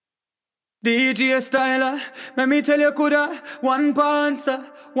DJ Stylah, let me tell you, coulda one pants,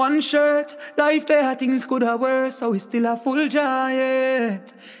 one shirt. Life there, things coulda worse, so we still a full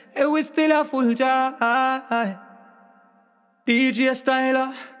giant. Hey, we still a full giant. DJ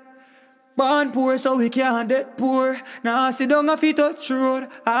Stylah, born poor, so we can't get poor. Now sit down and feet touch road.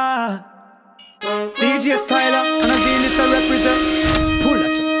 DJ Stylah, and I feel this I represent. Pull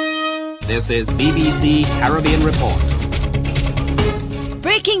it. This is BBC Caribbean Report.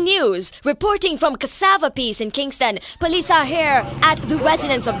 Breaking news! Reporting from Cassava Peace in Kingston, police are here at the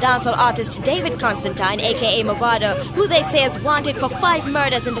residence of dancehall artist David Constantine, aka Mavado, who they say is wanted for 5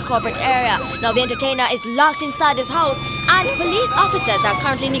 murders in the corporate area. Now the entertainer is locked inside his house and police officers are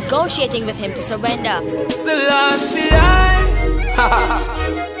currently negotiating with him to surrender. Selassie,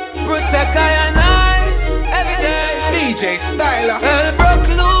 protect I and I every day. DJ Stylah. Hell broke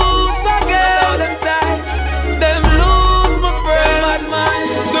loose again. Them lose my friend. Bad mind.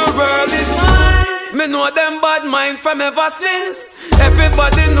 The world is mine. Me know them bad mind from ever since.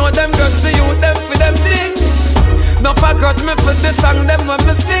 Everybody know them girls, the youth, them for them things. No for grudge me for the song, them when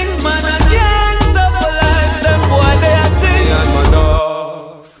me sing. Man, I can't stop for life. Them boy, they are ching. Me and my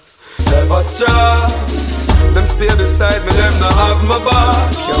dogs never strong. Them stay beside me, them not have my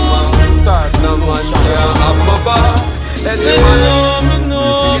back. Yeah, man, stars, no man can't have my back.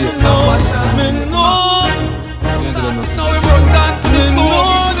 Me know. Now we run down to the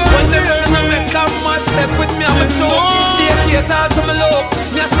soul. When them see me make a mad step with me, I'm a show. They cater to me low.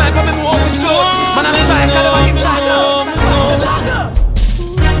 Me a sniper, me move for show. Man, I'm striker, they want to jagger.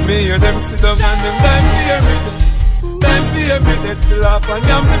 Me hear them sit down and them time fear me. Time fear me, dead fill off and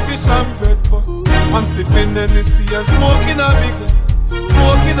yam the fish and bread. But I'm sipping Hennessy and smoking a big head.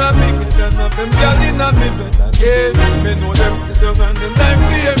 Smoking a big head and have them gyal in a me bed again. Me know them sit down and them time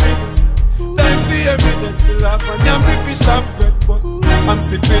fear me. Time fear me, dead fill off and yam the fish and bread. But I'm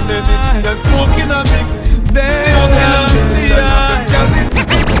sipping Hennessy and smoking a big head. Smoking a big head and have them gyal in.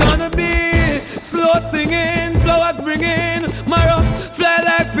 It's gonna be slow singing, flowers bringing, marrow fly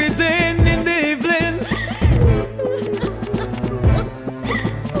like pigeon in the evening.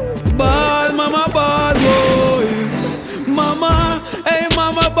 Ball, mama, ball, boy. Mama, hey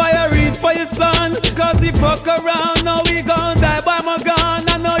mama, buy a read for your son. Cause he fuck around, now we gon' die by my gun.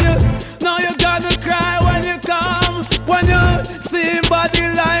 I know you gonna cry when you come. When you see him body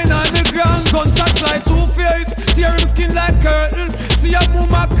lying on the ground. Gunshots like two-face, tear him skin like curtain. See a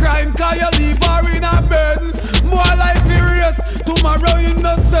mama crying, cause you leave her in a burden. More life furious, tomorrow you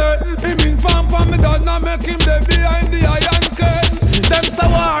no certain. Him in farm for me done, now make him there behind the iron curtain. Them so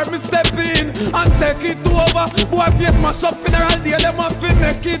hard, me step in and take it over. Boy, face mash up funeral day, them have to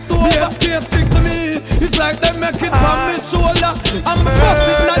make it over. Yes, case stick to me, it's like them make it from me shoulder. I'm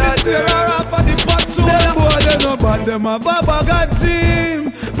busting like the spear off of the patrol. Them boy, they know bad, them a baba got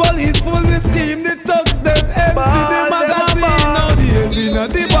gym. Police full with steam, the thugs them empty the magazine. Now the ending of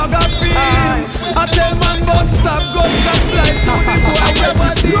the bag of film. I tell man but stop guns and fly to the boy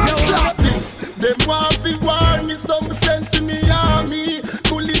wherever they go. Them want to warn me, some send to me army.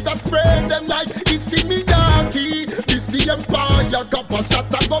 Bullet a spray them like it's in me Yankee. This the empire, got a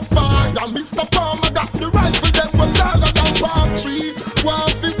shot and go fire. Mr. Farmer got the rifle, them was taller than palm tree.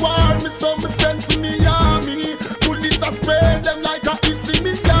 Want to warn me, some send to me army. Bullet a spray them like a it's in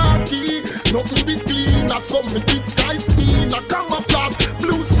me Yankee. Nothing be clean, or some disguise in a camouflage.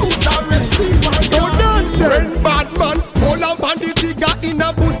 Blue suit and red sea. No nonsense, bad man. Hold up on the trigger in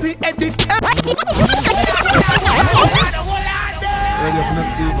a pussy edit. Ready up in the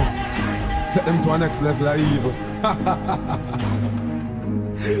sleeve. Take them to a next level of evil.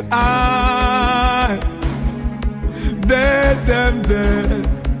 I dead them dead.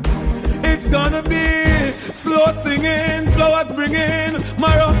 It's gonna be slow singing, flowers bringing,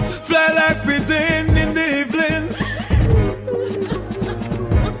 marrow fly like pigeon in the evening.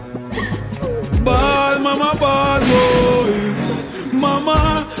 Ball, mama, ball, boy.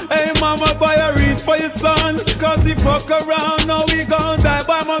 Mama, hey mama, buy a read for your son. Cause he fuck around, now we gon' die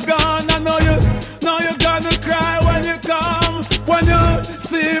by my gun. I know you gonna cry when you come. When you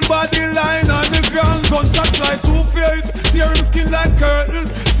see him body lying on the ground. Gunshots like two-face, tear him skin like curtain.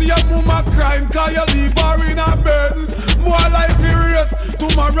 See a mama crying, cause you leave her in a burden. More life furious,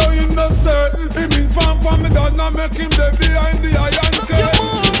 tomorrow you no certain. Him in farm for me done, now make him there behind the iron curtain.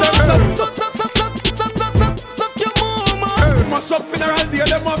 Mash up funeral day,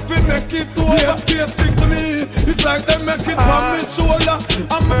 them have to make it over. Yes, case stick to me, it's like them make it from me shoulder.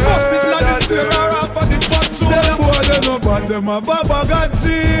 I'm busting like the spear off of the patrol. Them boy, they know bad, them a baba got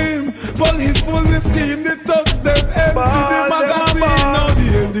gym. Police full with steam, the thugs them empty the magazine. Now the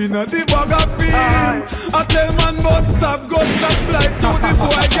ending of the bag of film. I tell man but stop guns and fly to the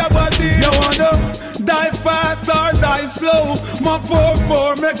boy your body. slow. My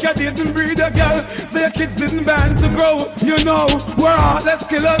 4-4 make you didn't breed a girl. Say your kids didn't band to grow. You know, we're heartless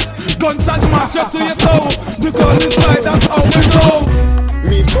killers. Gunshot mash you to your toe. The gun inside, that's how we go.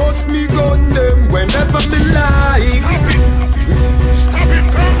 Me boss me gun them whenever me like. Stop it,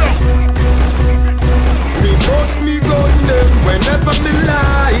 brother. Me boss me gun them whenever me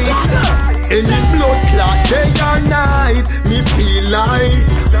like. Any blood clot day or night, me feel like.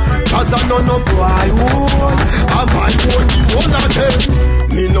 Cause I know no boy would, I might want the one of them.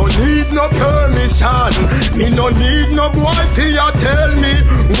 Me no need no permission, me no need no boy fi ya tell me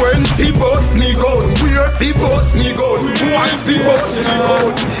when fi bust me gun, where fi bust me gun, why fi bust me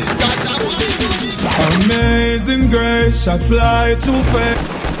gun. Amazing grace, shot fly too fast.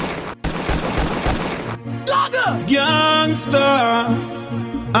 Gangsta,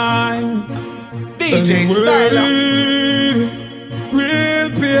 I'm DJ Stylah, real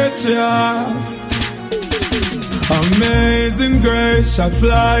patriots. Amazing grace, shot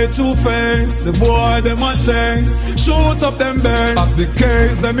fly too fast. The boy them a chase, shoot up them base. Pass the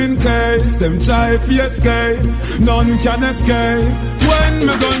case, them in case, them try fi escape. None can escape when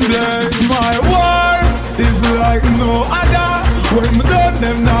me gun blaze. My war is like no other. When me done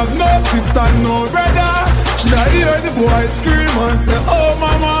them have no sister, no brother. Should I hear the boy scream and say, oh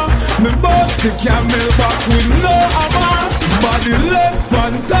mama, me bust the camel back with no hammer. Body left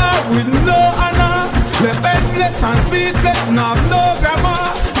on top with no honor. Left endless and speechless, not no grammar.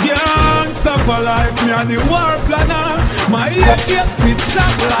 Gangsta for life, me and the war planner. My AK spit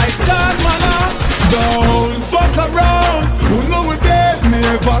shot like God manner. Don't fuck around, who know we dead. Me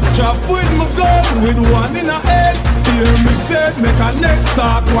ever strap with my gun, with one in a head. Hear me said, make a neck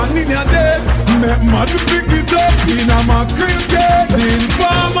start, one in your dead. Make mad pick it up in a mackerel gate. The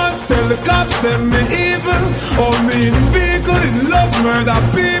informers tell the cops, tell me evil. Oh, me in vehicle, in love, murder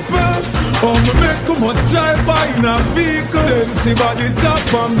people. Oh, me make come out drive by in a vehicle. Then see body chop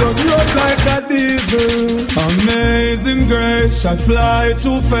from the road like a diesel. Amazing grace, shot fly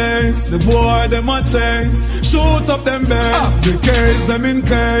too fast. The boy them a chase, shoot up them base. The case them in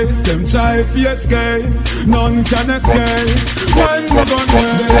case, them try fi escape. None can escape when we gon'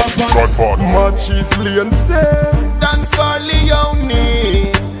 play. Much is Leon say, dance for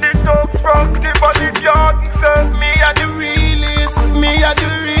Leone. The dogs from the body yard say, me a the realest, me a the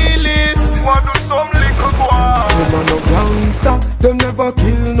realest. Want do some little boy. Them a no gangster, them never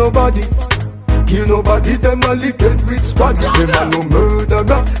kill nobody. Kill nobody, them a licked with squad. Them a no murderer,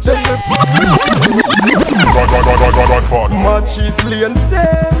 them Much is Leon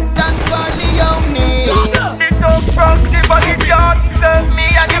say, dance for Leone. The dogs from the body yard say, me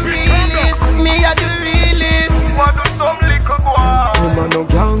a the realest, me a the realest. Want do some little boy. Them a no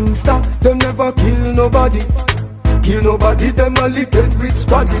gangster, them never kill nobody. Kill nobody, them a licked with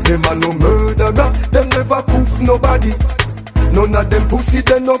squad. Them a no murderer, them never poof nobody. None of them pussy,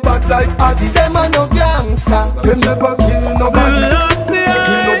 they no bad like Addy. Them a no gangsters, them never kill nobody.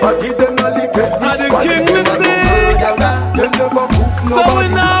 Kill nobody, them a licked with squad. Them a no murderer, them never poof nobody. So we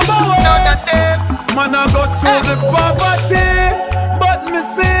never walk. Man I go through the poverty, but me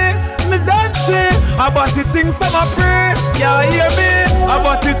see, me don't see. About the things I'm a pray, yeah hear me.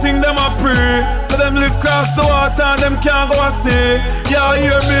 About the things them a pray, so them live cross the water and them can't go and see. Yeah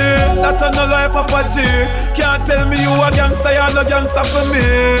hear me, that a no life of a G. Can't tell me you a gangster, you no gangster for me.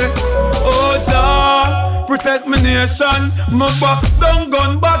 Oh Jah, protect me nation. My box down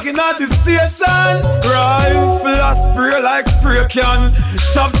gun back in at the station. Rifle a spray like spray can.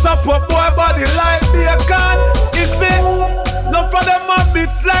 Chop chop up boy body like bacon. You see, no for them a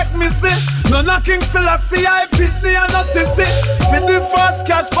bitch like me see. No knocking still I see I pit me and no sissy. With the fast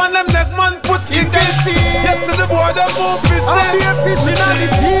cash pan them neck man put in see. Yes to the boy them move fishing. I'm here fishing on the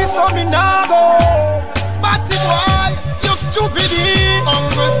sea so me nah go. Batty boy, you stupid.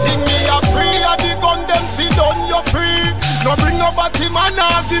 Uncle thing me a free. A the gun them feed on you free. No bring nobody man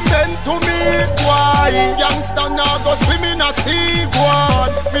argument to me. Why? Youngster now go swim in a sea.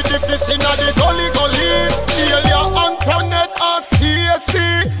 One me the fish in a the gully. Delia Antoinette and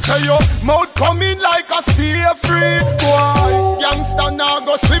Stacy. Say your mouth coming like a stay free. Why? Youngster now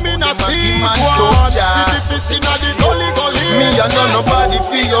go swim in a sea. One me the fish in a the gully. me and no nobody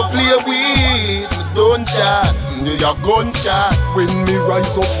feel you play with. Don't chat, me a gunshot. When me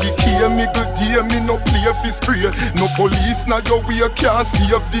rise up the key, me good day, me no play fi spray. No police na your way can't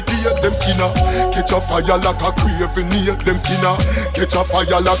save the day. Them skinner catch a fire like a craving near. Them skinner catch a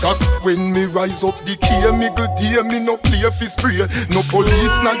fire like a. When me rise up the key, me good day, me no play fi spray. No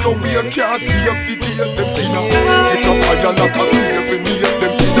police na your way can't save the day. Them skinner catch a fire like a craving near.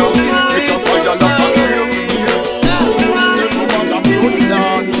 Them skinner catch a fire like a craving near. Them no bother blood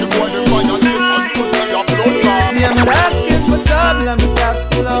now. The boy them violate and you say a blood now.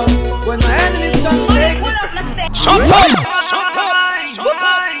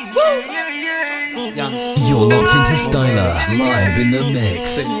 You're locked into Stylah, live in the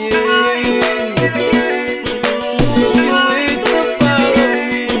mix.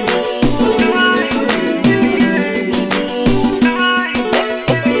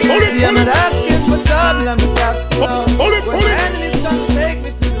 I'm not asking for trouble, I'm just asking love. When the enemies come to take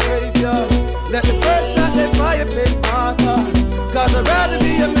me to the graveyard, let the first shot let fireplace my heart. Cause I'd rather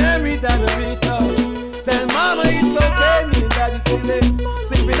be a memory than a retard. Tell mama it's okay, me and daddy chillin',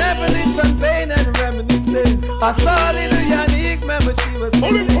 sipping happily champagne and reminiscing. I saw little Yannick, remember she was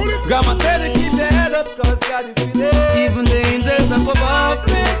missing. Grandma said to keep your head up cause God is with it. Even the angels up above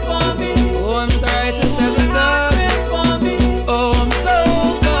pray for me. Oh, I'm so righteous as a God, pray for me. Oh, I'm so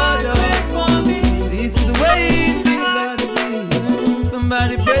God, pray for me. See, it's the way things are to be.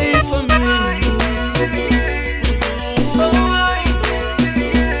 Somebody pray for me.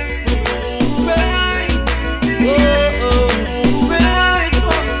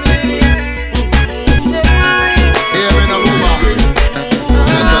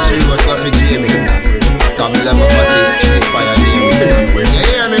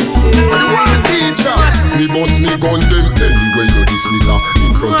 Bust me gun them anyway you dismiss her.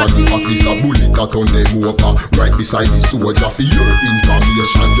 In front of the officer, bullet a turn them over. Right beside the soldier for your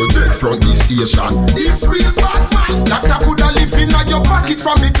information. You're dead from the station. This real bad man. Doctor coulda live in your pocket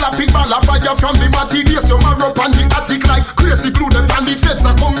from the clapping ball of fire from the materials. You mark up on the attic like crazy glue. The pan the feds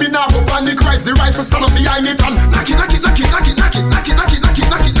are coming up on the Christ. The rifle stand up behind it and knock it, knock it, knock it, knock it, knock it, knock it, knock it, knock it,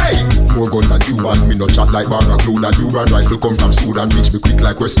 knock it. Hey, more gun than you and me no chat like Barra Glue. And you run rifle comes from Sudan. Reach me quick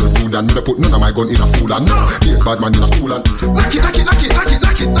like Western Union. Me no put none of my gun in a fool and no. Yes, bad man in a school and knock it, knock it, knock it, knock it,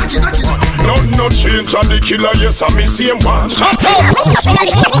 knock it, knock it, knock it. No change on the killer, yes, I'm the same one. Shut up!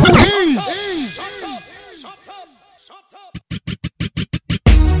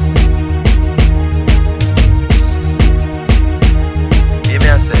 Hear me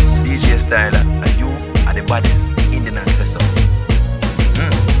I say, DJ Stylah, and you are the baddest Indian ancestor.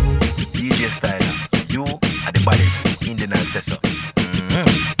 DJ Stylah, you are the baddest Indian ancestor.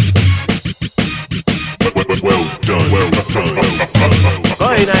 Well done, well done.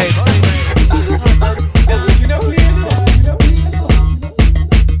 Very nice.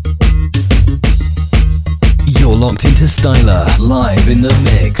 You're locked into Stylah, live in the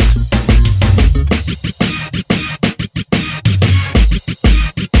mix.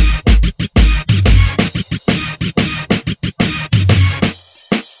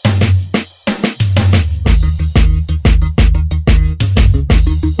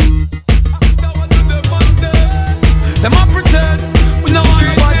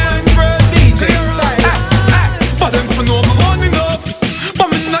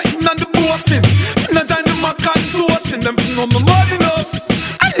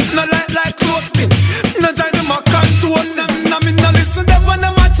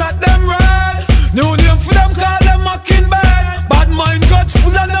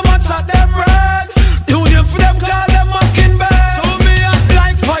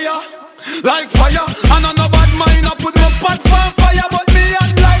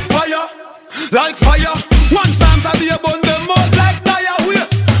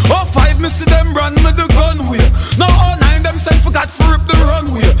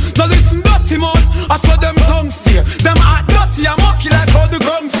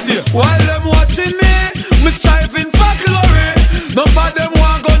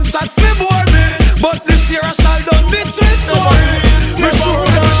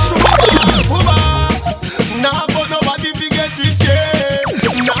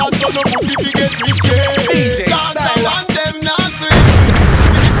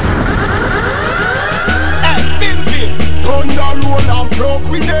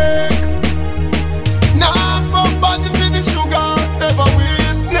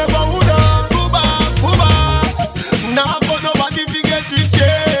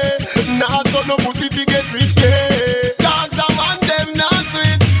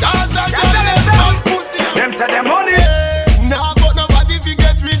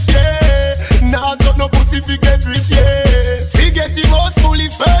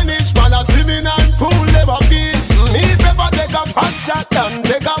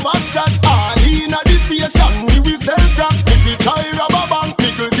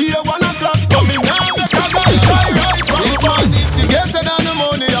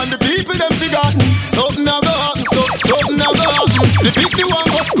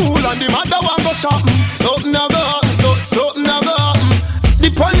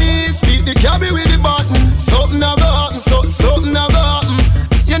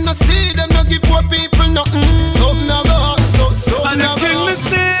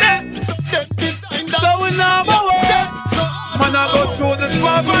 Through the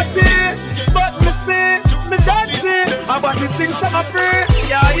poverty, but me see, me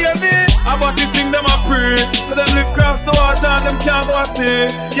but the thing them a pray. So them live cross the water and them can't go see.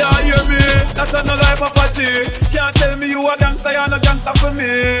 Yeah, hear me, that's not no life of a G. Can't tell me you a gangster, you're no gangster for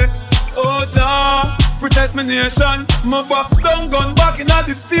me. Oh Jah, protect my nation. My box down, gun back in at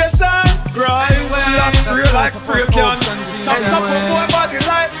the station. Grind, last real like free can. Chop up a boy body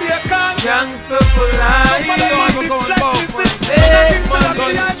like bacon. Gangster for life. You're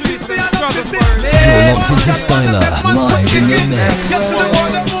locked into Stylah, live in the mix.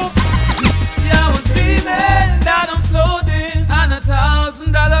 See, I was dreaming that I'm floating on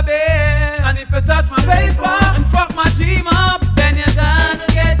 $1,000 bill. And if you touch my paper and fuck my dream up, then you're gonna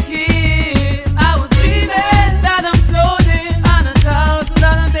get killed. I was dreaming that I'm floating on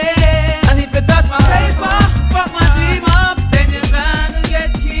 $1,000 bill. And if you touch my paper, fuck my dream up, then you're gonna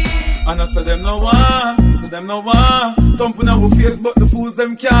get killed. And I said them no one, so them no one. Thumping our face, but the fools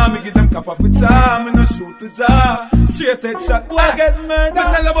them can't. Me give them cap off a charm, me no shoot to jar. Straight head shot, boy get murdered. Me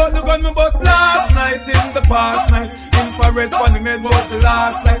tell about the gun me bust last night in the past night. Infrared funny made was the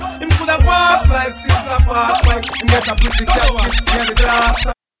last night. Him coulda passed like Stylah fast like. Him get a pretty casket, yeah the glass.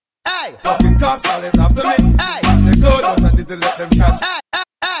 Hey, fucking cops always after me. Hey, they told us I didn't let them catch.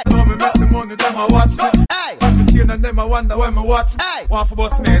 Hey, know me make the money, them a watch me. Hey, me chain and them a wonder when me watch. Hey, one for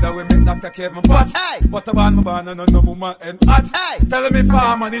bus made a women Dr. Kevin patch. Hey, but a man my ban and no woman and hot. Hey, telling me for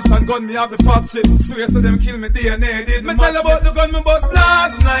ammunition gun me have the fat shit. Swear so them kill me DNA did me tell about the gun me bust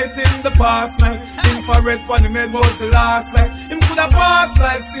last night in the past night. Infrared funny made was the last night. Him coulda passed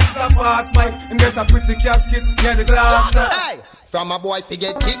like Stylah fast like. Him get a pretty casket, yeah the glass. Hey. From a boy fi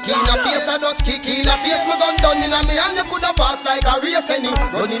get kick in a face, I just kick in a face. Me gun done in a me and you coulda fast like a race any.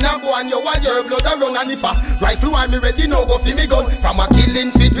 Run in a boy and you want your blood a run and if a rifle want me ready now go fi me gun. From a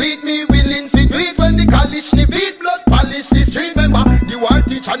killing fi do it, me willing fi do it. When the college ni beat, blood polish the street. Remember, the war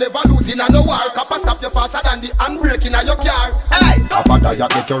teacher never losing a no war. Kappa stop you faster than the handbrake in a your car. Hey! Have a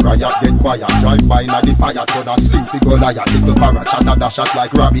diet, get your riot, get quiet. Drive by in a the fire, so that sleep we go liar. Little parrot, chatter dash shot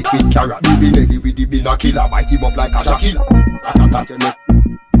like rabbit with carrot. The Nelly with the binocular, bite him up like a Shakira.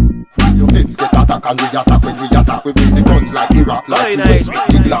 Your kids get attack and we attack. When we attack we bring the guns like the rock. Like the West with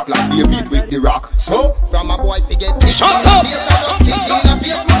the Glock, like David with the rock. So, from a boy fi get kick shut up! Face I just kick in a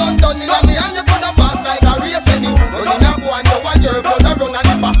face, me gun done in a me and you coulda fast like a race any. Run in a boy and you want your blood a run and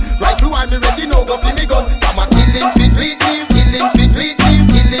if a rifle want me ready now go fi me gun. From a killing fi do it me, killing fi do it me,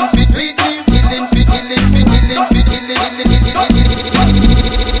 killing fi do it me, killing fi killing fi killing fi killing.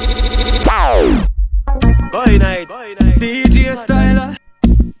 Boy night, DJ Stylah.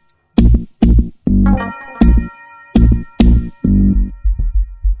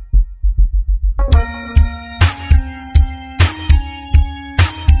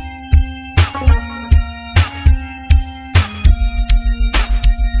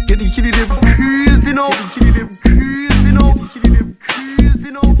 Get the kitty them crazy now. Kitty them crazy now. Kitty them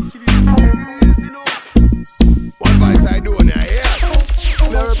crazy now. What advice I do on your ear?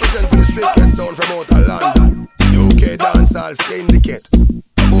 Me represent for the sickest sound from out of London. UK dancehall syndicate.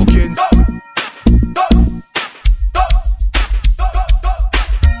 Bookings.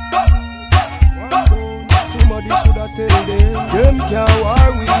 Somebody shoulda tell them can't war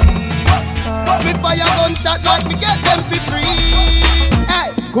with me. Me fire gunshot like me get them for free.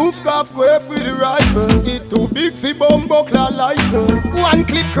 Hey, goof cough go with the rifle. It too big fi bumbuckler license. One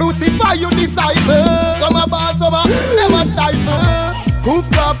click crucify you disciple. Some a bad, some a them a stifle. Goof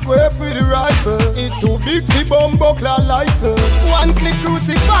cough go with the rifle. It too big fi bumbuckler license. One click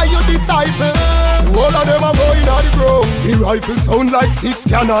crucify you disciple. All of them are going on the ground. The rifle sound like 6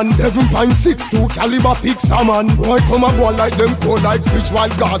 cannon. 7.62 caliber pick salmon. Boy come a go like them cold like fridge while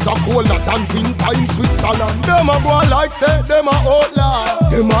Gaza colder than winter in Switzerland. Them a go like say them a outlaw.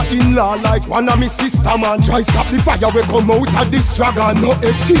 Them a in-law like one of me sister man. Try stop the fire we come out of this dragon. No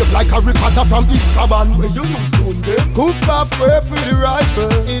escape like a reporter from Iskaban. Where you use stone them? Goof cough way for the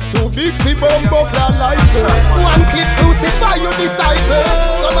rifle. It too big fi bumbuckler license. One click crucify you disciple.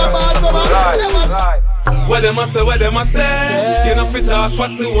 Some a bad, some a them a What them a say, what them a say? You know fit talk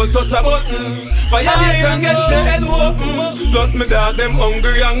fast, you will touch a button. Violate and get your head open. Plus me dog them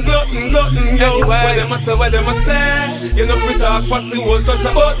hungry and glutton, glutton, yo. What them a say, what them a say? You know fit talk fast, you will touch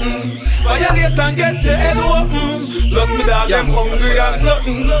a button. Violate and get your head open. Plus me dog them hungry and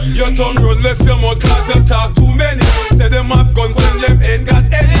glutton. Your tongue run left your mouth cause you talk too many. Say them have guns when them ain't got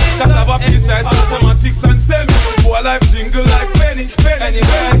any. Cause have a piece size automatics and semi. Boy life jingle like penny, penny,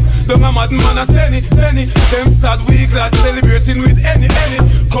 penny. Don't a mad man a penny, penny. Them sad we glad celebrating with any.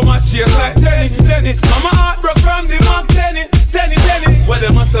 Come and chase like Jenny. Mama heart broke from the mom Tenny. What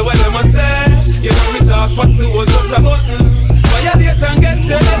them a say, what them a say? You know me talk fast, you will touch a button. Violate and get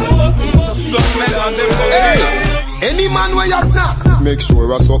your head open. Look me down them go. Any man where you snap, make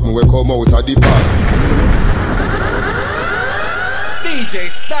sure something will come out of the bag.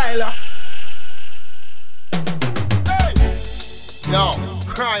 DJ Stylah. Hey, yo,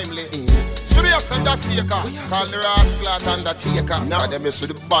 crimely. So we are send a seeker, call the rascal undertaker. Now them is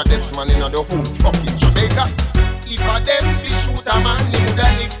the baddest man in the whole fucking Jamaica. If a them fish shoot a man, he woulda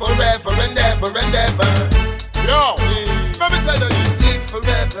live forever and ever and ever. Yo, let me tell you this, live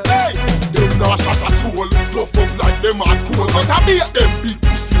forever. Hey, them nah shot a soul, tough up like them hard cool. But I beat them big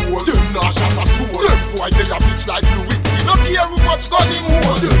pussy hole. Them nah shot a soul, them boy they a bitch like Blue Whiskey. No care who much gun him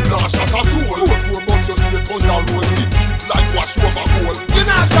hold. Them nah shot a soul, 4-4 bus you slip on the road, skip strip like wash over goal. You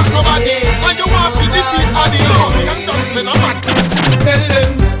nah shot nobody, and you want to defeat Addy. You can touch me no match. Tell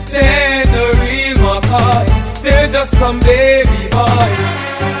them they ain't the real McCoy. They're just some baby boy.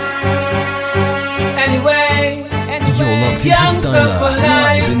 Anyway, you're locked into Stylah,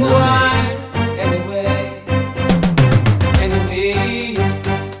 live in the mix. Anyway,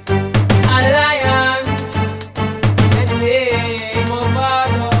 Alliance. Anyway,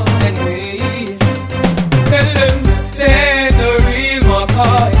 Movado. Anyway, tell them they ain't the real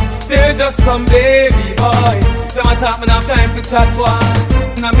McCoy. They're just some baby boy. Them a talk, man, have time for chat, boy.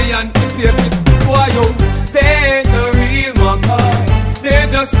 Now me and the play with boy, yo. They ain't the real McCoy. They're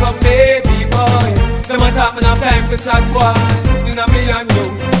just some baby boy. Them a talk, man, have time for chat, boy. In a me and you.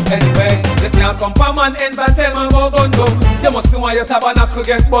 Anyway, they can't come from man ends and tell man go gun down. You must know why your tabernacle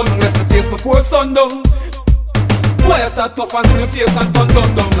get bun. Left the place before sundown. Why you chat tough and see me face and turn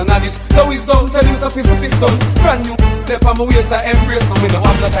down. None of this, now he's down, tell him so fist down. Brand new, step on my waist I embrace. And we don't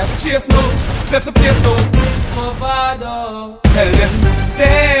have no time to chase now. Left the place down. Movado. Tell them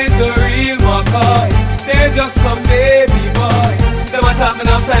they ain't the real McCoy. They're just some baby boy. Them a talk, man,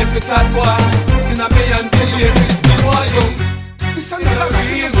 have time to chat, boy. In a me and the baby boy, yo. This is not a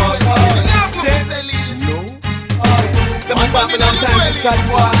real McCoy. You have no selling. No. Them a talk, man, have time to chat,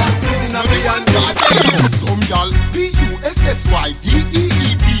 boy. In a me and the baby. Some y'all PUSSYDEEP.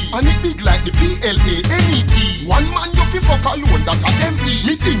 And it big like the PLANET. One man you fi fuck alone that a ME.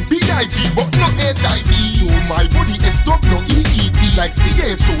 Me think BIG but no HIV. Though my body is stop no EET. Like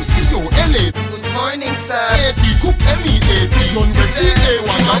CHOCOLA. Good morning sir. AT cook MEAT. None with GA1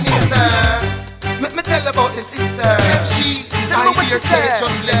 and sir. Let me tell about the sister. FG, tell me what she said.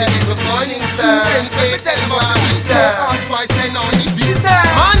 Just let me good morning, sir. Let me tell about the sister. That's why I say now she said,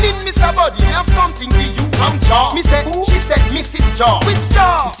 morning, Mr. Body, me have something for you from Jaw. Me said, she said, Mrs. Jaw. Which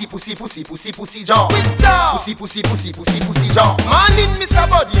Jaw? Pussy, pussy, pussy, pussy, pussy Jaw. Which Jaw? Pussy, pussy, pussy, pussy, pussy Jaw. Morning, Mr.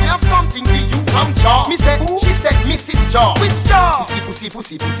 Body, me have something for you from Jaw. Me said, she said, Mrs. Jaw. Which Jaw? Pussy, pussy,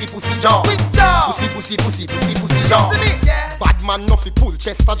 pussy, pussy, pussy Jaw. Which Jaw? Pussy, pussy, pussy, pussy, pussy Jaw. Bad man no fi pull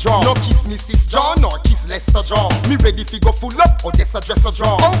Chester jaw. No kiss Mrs. Jaw, nor kiss Lester jaw. Me ready fi go full up or this a dresser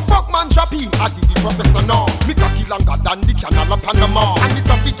jaw. Oh fuck man drop him, I did the professor now. Me cocky longer than the canal of Panama. And it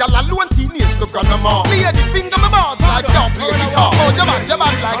a figure alone teenage to grandma. Play the finger my balls like y'all play guitar. Oh you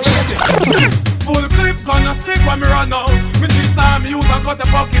bad like this. Full clip gonna stick when me run out. Me twist now me use and cut the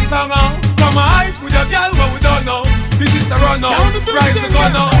fucking tongue out. Come on hype with your girl but we don't know. This is a run out, rise the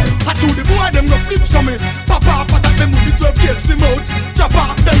gun out. I told the boy them go flip some me. Pop off attack them with the 12 gauge the mouth. Chop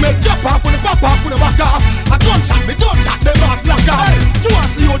off them head, chop off when the pop off when the back off. I don't chat me, don't chat them back black off. You wanna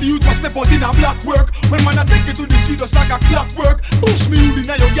see how the youth was step out in a black work. When man I take it to the street just like a clockwork. Push me you in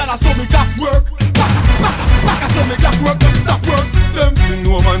a your gal I saw me clock work. Back I saw me clock work, don't stop work. Them thing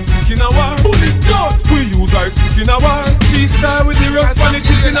no man sick in a war. Bullet gun. We use our speak in a war. She start with the rust on the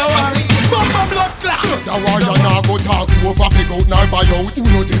tip in a war. Bumper blood clot. The warrior now go talk over big out now buy out. Who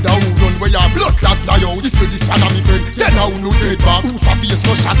no dead who run where your blood clot fly out. If you this one of me friend, then who no dead back. Who for face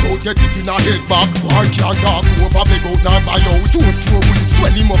no shot out, get it in a head back. War can't talk over big out now buy out. 2 4 bullets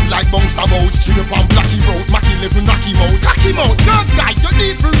swell him up like bungs of mouse. Straight up and black him out, Mac 11 knock him out. Cock him out, girls guy, you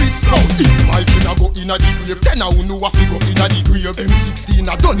need for rich now. If my friend a go in a the grave, then who know what fi go in a the grave.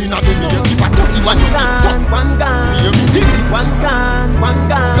 M16 a done in a the nails. If I 31 you see, one gun, one gun, one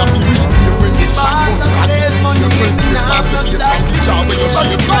gun. You fi read your friend this shot guns for this me. Your friend face back your face from the jar where you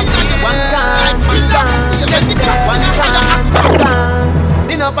shave. One gun, one gun.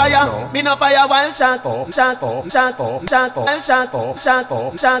 Me no fire one shot.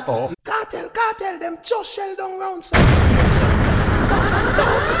 Cartel, them just shell down round some.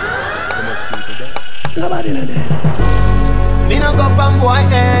 Nobody know that. Me no go from boy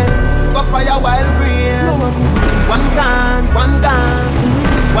ends, go fire wild green. One gun.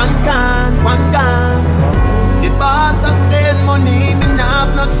 The boss has spent money, me nah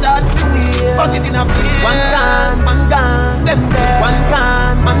have no shot to win. Bust it in a plate. One gun, them there. One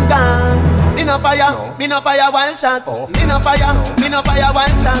gun. Me no fire fire, me no fire one shot. Me no fire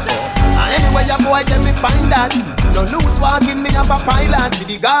one shot. And anyway you boy let me find that. No loose walking, me have a pilot. To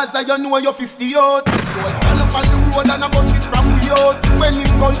the Gaza you know you fist the out. Boy stand up on the road and I bust it from we out. When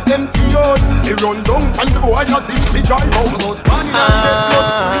him gun empty out, he run down and the boy has him to drive out. Those money and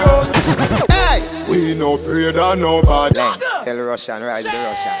get hey, we no afraid of nobody. Tell Russian, rise the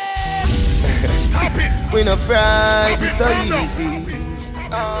Russian. We no frightened so easy.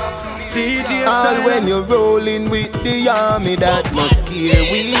 All when you're rolling with the army that must scare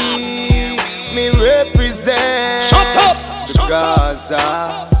we. Me represent shut up, the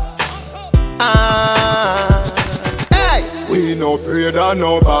Gaza. Hey, we no afraid of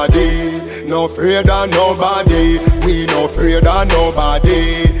nobody. No afraid of nobody. We no afraid of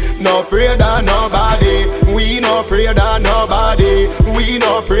nobody. No afraid of nobody. We no afraid of nobody. We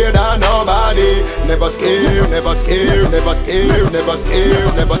no afraid of nobody. Never scare, never scare, never scare, never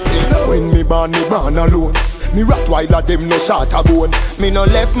scare, never scare. When me born alone. Me Rottweiler them no shot a bone. Me no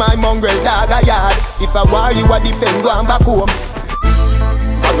left my mongrel dog a yard. If I war you a defend, go and back home.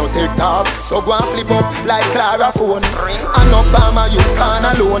 I no take top, so go and flip up like Clara phone. And no farmer use can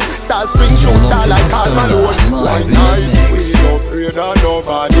alone. Salt spring show star like Carl Malone. One night, we no afraid of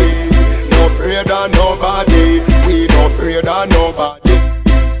nobody. No afraid of nobody. We no afraid of nobody.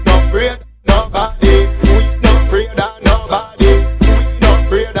 No afraid of nobody. We no afraid of nobody. We no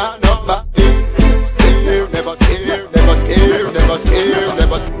afraid of nobody. Scare, never scare, never scare, never scare,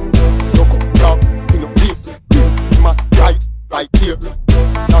 never scare. No come down, we no deep. My right here.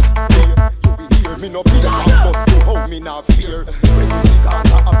 That's here, you be here. Me no fear, I must do how me not fear. When you see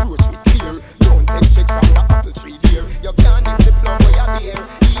Gaza approach me clear. Don't take shit from the apple tree dear. You can't diss the plum where you're there.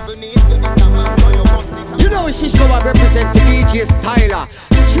 Even if you diss a man, no you must diss. You know Shishko represent the DJ Stylah.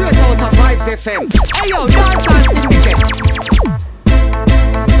 Straight out of Vibes FM. Hey yo, dance and syndicate.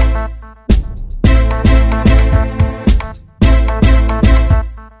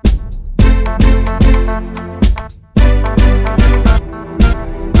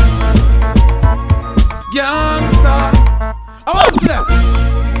 Gangsta, I want to them.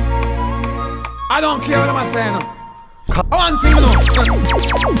 I don't care what I'm saying. I want to know.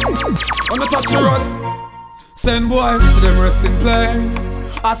 When I touch the road, send boy to them resting place.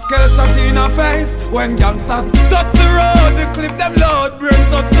 A skull shot in her face. When gangsters touch the road, they clip them load, bring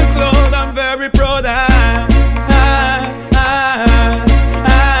touch the cloud. I'm very proud.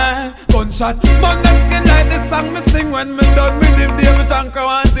 Gunshot, burn them skin like the song me sing. When me done with him, David Tank, I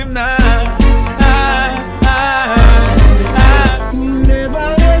want him now. Never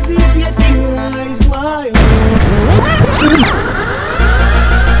hesitate to rise my own.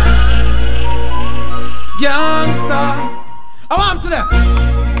 Gangsta, I want to them.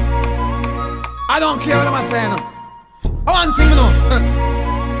 I don't care what I'm saying. I want thing to know.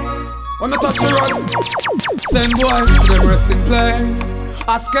 When I touch the road, send boy to them resting place.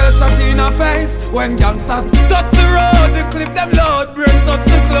 A skull shot in her face. When gangsters touch the road, they clip them load, bring touch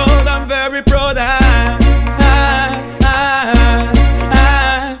the cloud. I'm very proud.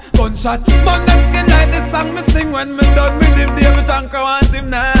 Gunshot, burn them skin like the song me sing. When me done with him, David Tank, I want him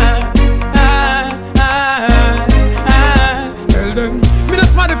now. Tell them, me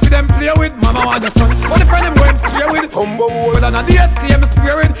just mad if them play with mama want the son. What if them went straight with Humbo Wood? Well, on the SK, me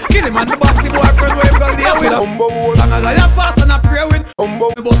spray with. Kill him and the body boyfriend where him go there with Humbo Wood. And I lie fast and I pray with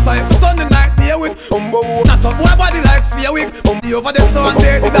Humbo. Me bust time, put on the night there with Humbo Wood. Not a boy body like fear with the over there so and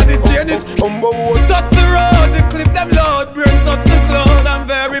there, did I did change it Humbo Wood. Touch the road, they clip them load, bring touch the cloud. I'm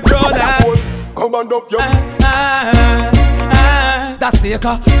very proud. Come and up your that's it,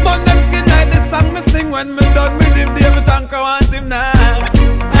 burn them skin like the song me sing. When me done with him, David Tank, I want him now.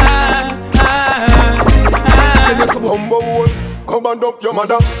 Come and up your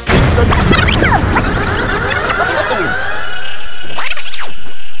mother.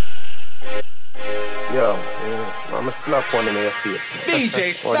 Yo, I'ma slap one in your face.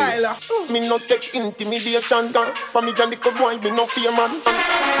 DJ Stylah. Me no take intimidation, girl. For me, girl, little boy, me no fear, man.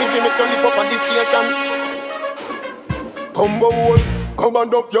 Me give me to live up on this station. Come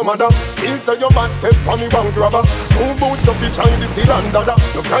and up your mother. Inside your back, take for me one grabber. Two boots of each and this cylinder.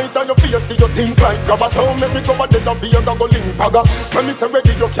 You bright on your face, do you think like grabber? Don't make me go a dead of your go link fagger. When me say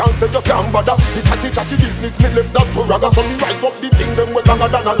ready, you can't say you can't bother. The chatty business, me left that to ragga. So me rise up the thing, them well longer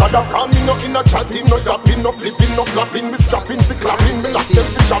than a ladder. Call me no in a chatting, no yapping, no flipping, no flapping. Me strapping, me clapping, me last them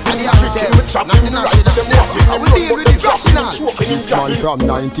fi shopping. Me treating, me chopping, me rise them whopping. Me run with the dropping, This man from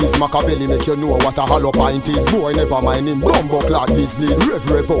 90s, Machiavelli make you know what a hollow pint is. Boy, never mind him, bumbo clad business.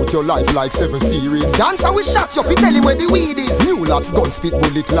 Rev out your life like 7 series. Dancer we shot you, fi tell him where the weed is. New lads gun spit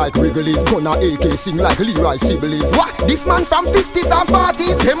bullet like Wrigley's. Gonna AK sing like Leroy Sibbles. What? This man from 50s and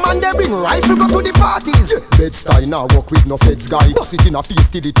 40s. Them man they bring rifle go to the parties. Bed-Stuy now walk with no feds guy. Bust it in a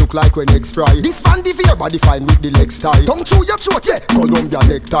feast till it look like when eggs fry. This Van de Veer body fine with the legs tie. Tongue through your throat, yeah, Columbia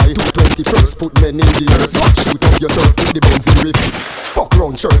necktie. 221st put men in the earth. Watch shoot up your turf with the Benzin riff. Fuck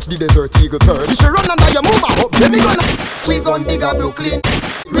round church, the desert eagle turf. If you run under your move up, then we gonna. We gon' dig a Brooklyn.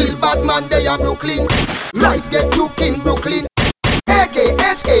 Real bad man they a Brooklyn. Life get took in Brooklyn. AK,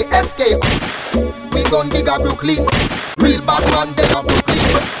 HK, SK. We gon' dig a Brooklyn. Real bad man they a Brooklyn.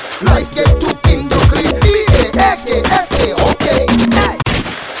 Life get took in Brooklyn. BK, HK, SK, okay.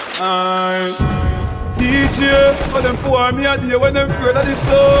 Hey. DJ, but them for me a day when them afraid of the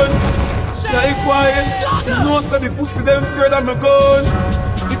sun. Likewise, no say the pussy them afraid of my gun.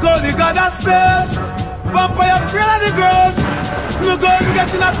 Because the God has step, vampire afraid of the ground. My gun we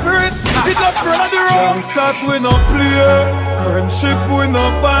get in a spirit, it not afraid of the road. Youngsters we no play, friendship we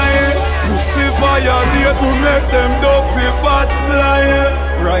no buy. Pussy violate, we make them dope with bad fly.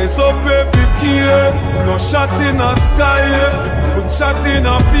 Rise up every year, no shot in the sky. Put shot in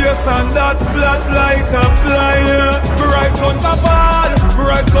a face and that flat like a fly. Me rise guns a ball, me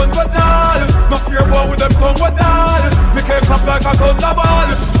rise guns a tall. No fear boy with them tongue with all. Me can't clap like a thunderball.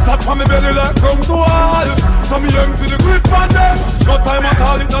 Tap on me belly like ground to wall. So me empty the grip on them. No time at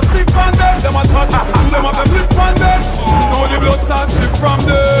all, it no stick on them. Them a chat, to them have them lip on them. Know the blood start slip from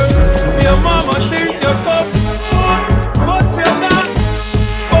them. Your mama think you're tough, but you're not.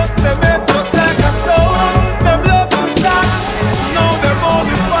 But they make just like a stone. Them love to chat. Now them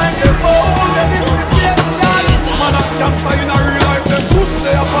only find their bone. And it's the case that man a gangster in a real life. Them push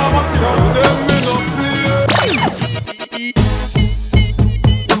they a pharmacy. Cause them me no fear.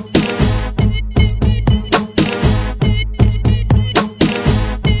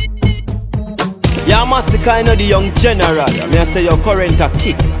 Yeah, Massacre, I know the young general. Me I say your current a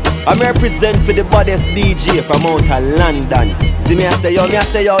kick. I me represent for the baddest DJ from out of London. See me I say yo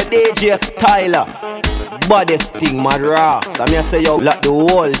DJ Stylah. Baddest thing, mad rocks. I me I say yo like the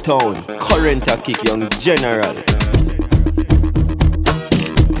whole town. Current a kick, young general.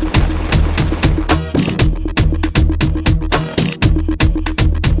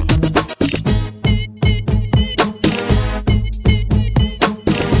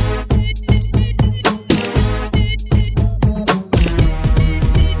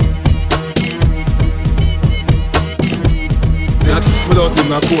 Without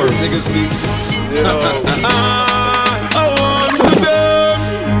in a chorus, niggas speak. I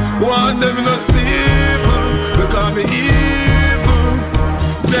want them not Stephen, because me evil.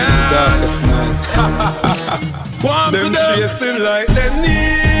 Darkest night. Want them chasing like their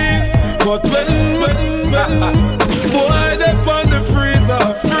knees, but when boy they on the freezer,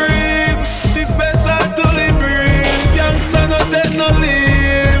 freeze. The special to the breeze, youngster not dead no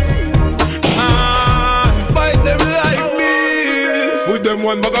leave. Bite them like bees. With them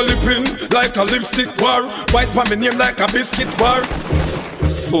one bag of lipping like a lipstick war. Bite for me name like a biscuit war.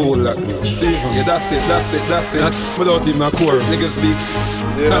 Fool like me, Stephen. Yeah, that's it. That's without him a chorus. Niggas speak.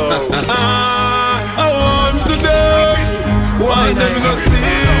 I want to them. Want them no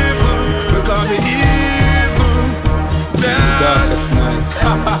Stephen, because me evil. Darkest night.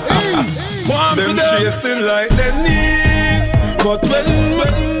 Want them chasing like their knees, but when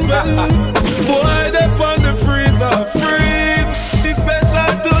boy they on the freezer, freeze. The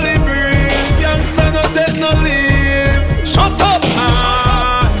special to the breeze, youngster no dead no leave. Shut up.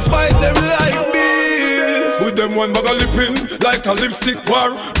 Bite them like bees. With them one bag of lipping like a lipstick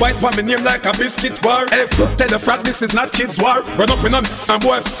war. Bite for me name like a biscuit war. Hey, tell the frat this is not kids war. Run up in a and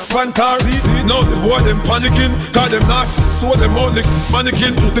boy fantar. See, now the boy them panicking, cause them not so them only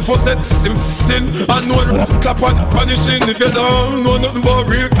mannequin. The first set them thin and no one clap on punishing. If you don't know nothing about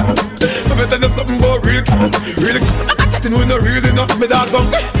real, let me tell you something about real. Really, I got chatting with no really not me dogs on.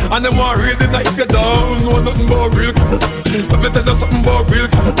 And them want really not if you don't know nothing about real. Let me tell you something about real.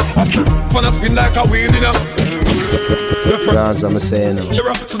 Wanna spin like a wheel, you know. Gaza, I'm saying no.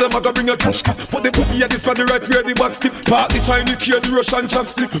 So them a go bring a put the boogie at this for the right where the back stick. Part the Chinese key, the Russian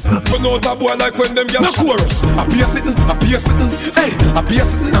chopstick. Run out a boy like when them get no chorus. I pay sitting. Hey, I pay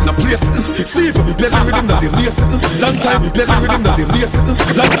sitting and I play sitting. Steve, play the rhythm that they lay sitting. Long time, play the rhythm that they lay sitting.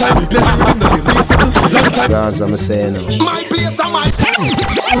 Long time, play the rhythm that they lay sitting. Long time. Gaza, I'm saying no. My place and my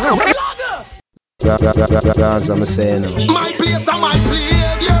Gaza, I'm saying no. My place and my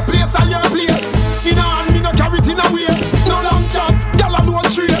place. Your place and your place. In a hand, me no carry it in a waist. No long chat, y'all alone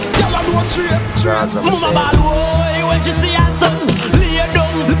trace. Gaza, I'm saying no. when she see her son, lay down.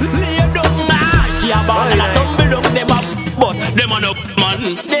 She a ball and a tumble down them up, but them a no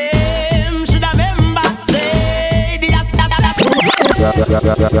man. Them should have remember say the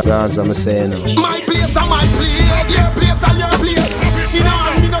Gaza, I'm saying. My place and my place, your place and your place. You know,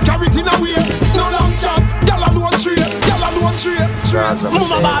 me no carry it in a waist. No long chat, gyal alone trace. Gaza, I'm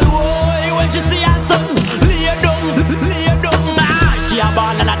saying. Mama ball boy when she see her son, lay down. She a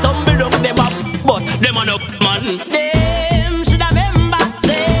ball and a tumble down them up, but them a no man. Them should have remember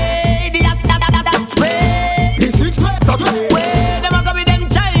say the spray. The 6 plates are good. Where them a go with them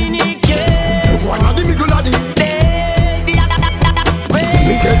Chinese kids. One of the middle of the spray.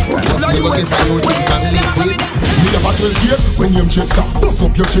 Me get one of the family. Me a battle here when you chester. Bust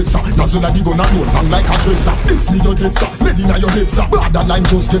up your chest, nozzle a the gun and roll long like a dresser. This me your dead sir, ready now your head sir. Brother line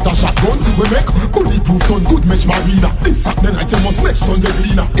just get a shotgun. We make bulletproof gun, good mesh marina. This Saturday night you must make Sunday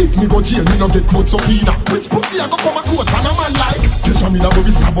cleaner. If me go jail, me no get caught subpoena. Which pussy I go come a court and a man like? Just me now go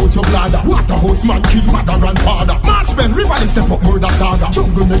be stab out your bladder. Waterhouse man kill mother and father. Marchman rival step up murder saga.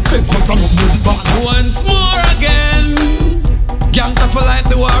 Jungle make sense, but I look good bad. Once more again, gangsta for life,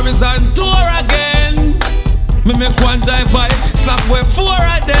 the war is on tour again. Me make one drive by, snap with 4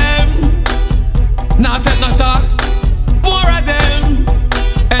 of them. Now take no talk, 4 of them.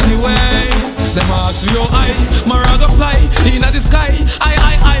 Anyway, them ask me how high, my rag fly in the sky. I.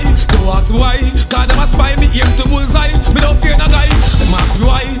 Don't ask me why, cause them a spy me aim to bullseye. Me don't fear no guy. Them ask me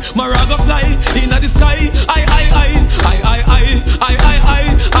why, my rag fly in the sky. I.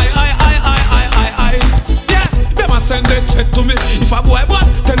 Yeah, them a send that check to me. If a boy want,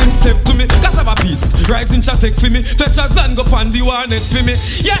 tell him step to me. Cause I have a piece. Rising chat take for me. Fetchers and go pan the warnet for me.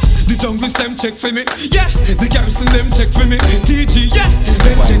 Yeah, the jungle them check for me. Yeah, the garrison them check for me. TG, yeah,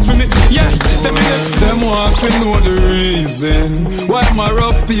 them check for me. Yeah, them want to know the reason why my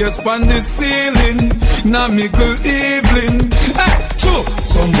rough piece on the ceiling. Now me good evening. Hey, true.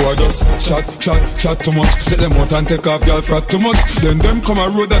 Some boy just chat too much. Let them out and take off girl frat too much. Then them come a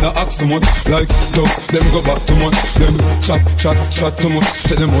road and I ask too much. Like dogs, them go back too much. Them chat too much.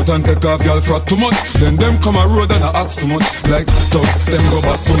 Let them out and take off girl frat too much. Then them come a road and I ask too much. Like dogs, them go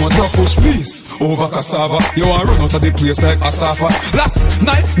back too much. Don't push peace over cassava. You want run out of the place like Asafa. Last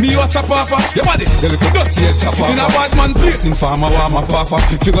night, me you a chop off. Your body, the little dirty head chop off. In a bad man place, in farmer want my puffer.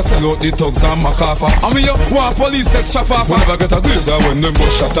 Figure sell out the thugs and my coffer. And me you want police take chop off. Whenever get a glazer when them go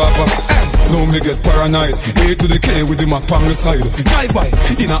shut off. Now me get paranoid. A to the K with the map on the side. Drive by,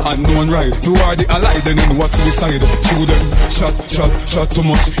 in a unknown ride. To where the allied, then them what's suicide. Chew them, chat too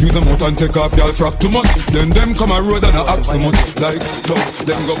much. Use them out and take off, y'all frack too much. Then them come a road and I act so much. Like dogs,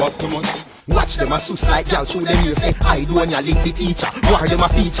 them go back too much. Watch them a sus like y'all show them you say I do when you link the teacher. War them a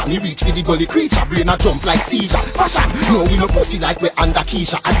feature, me reach for the gully creature. Brain a jump like seizure. Fashion, no we no pussy like we under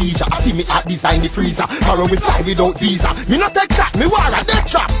Keisha. Adija, I feel me at design the freezer. Tomorrow we fly without visa. Me not take chat, me war a dead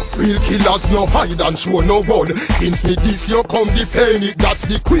trap. Real killers no hide and show no gun. Since me this you come defend it. That's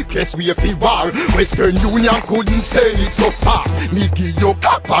the quickest way for war. Western Union couldn't say it so fast. Me give you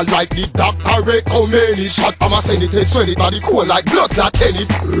copper like the doctor recommend it. Shot I'ma send it, swell it body cool like blood like any.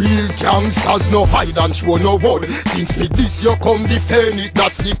 Real gangsters no hide and show no gun. Since me this you come defend it.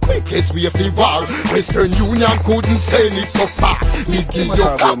 That's the quickest way for war. Western Union couldn't send it so fast. Me give you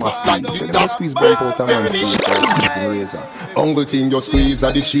copper like the doctor recommend it. Uncle thing you squeeze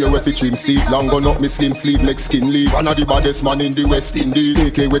at the sheer if you trim Steve long gun up me slim sleeve make skin leave. One of the baddest man in the West Indies.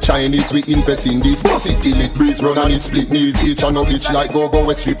 AK with Chinese we invest in these. Bust it till it breeze run and it split knees. Each and no bitch like go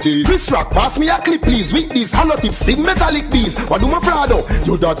with striptease. Chris Rock pass me a clip please. With these hollow tips stick metallic bees. What do my frado?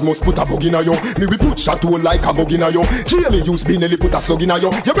 Your dads must put a bug in a yo. Me we put shot hole like a bug in a yo. Jamie use Binelli put a slug in a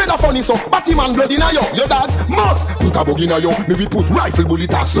yo. Your brother funny so Batman blood in a yo. Your dads must put a bug in a yo. Me we put rifle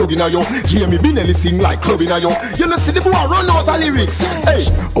bullet a slug in a yo. Jamie Binelli sing like club in a yo. You know see the boy run out of lyrics. Hey,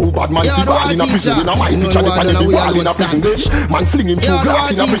 oh bad man fi ball in a prison. In a my picture the pan the ball in a prison. Man fling him through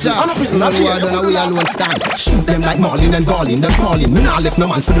glass in a prison. And a prison a jail. We alone stand. Shoot them like Marlin and Garlin. Them falling. Me nah left no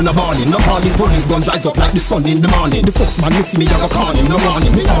man for do no balling. No calling police guns rise up like the sun in the morning. The first man me see me I go call him. No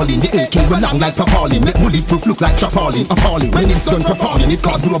warning. Me all in the AK we long like Papalin. Make bulletproof look like Trapalin. Appalling. When it's done performing it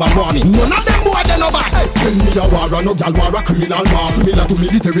cause global warming. None of them boy they no bad. Tell me a war no gal war a criminal war. Similar to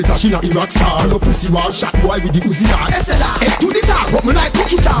military clash in a Iraq star. No pussy war shot boy with the Uzi R. Head to the top but me like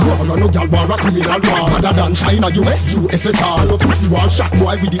cookie jar. War no gal war a criminal war. Rather than China US USSR. No pussy war shot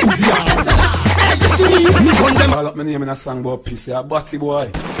boy with the Uzi R. Hey you see me gun them. Call up my name in a song about peace. Yeah, body boy.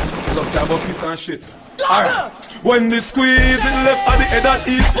 Love to about peace and shit. Alright. When the squeeze it left at the head at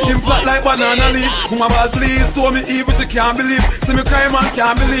east. Him flat like banana leaf. Mama ball please told me even she can't believe. See me cry man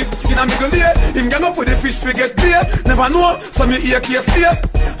can't believe. In a middle day, him gang up with the fish to get beer. Never know, so me ear case fear.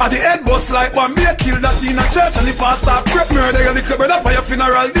 At the head bust like one beer. Kill that in a church and the pastor prep. Murder your little brother for your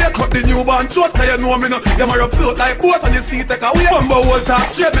funeral day. Cut the newborn throat cause you know me no. You marry float like boat and you see take away. Bumbo whole talk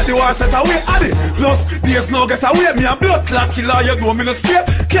straight, make the war set away. Addy, plus there's no get away. Me a blood clot killer, you know me no straight.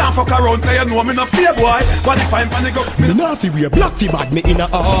 Can't fuck around cause you know me no fear boy. But if I'm panic up, me naughty we a black fi bad, me in a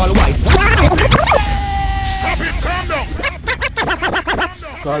all white. Stop it, calm down.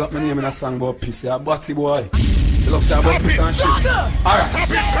 Call up my name in a song about piss, yeah, batty boy. You love to about piss and shit. Alright.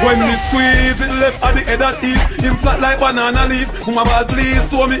 When me squeeze it left at the head at east. Him flat like banana leaf. Mama ball please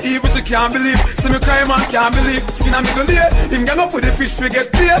told me even she can't believe. See me cry man can't believe. In a middle day, him gang up with the fish to get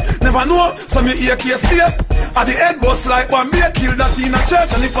paid. Never know, so me ear case fear. At the head bust like one beer. Kill that in a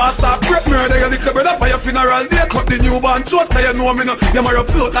church and the pastor prep. Murder your little brother for your funeral day. Cut the newborn throat cause you know me no. You marry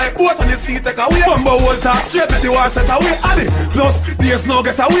float like boat and you see take away. Bumbo whole talk straight, make the war set away. Addy, plus there's no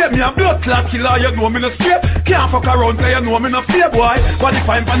get away. Me a blood clot killer, you know me no straight. Can't fuck around cause you know me no fear boy. But if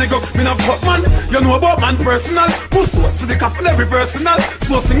I'm panic up, me no fuck man. You know about man personal. Puss what, so the coffin every personal.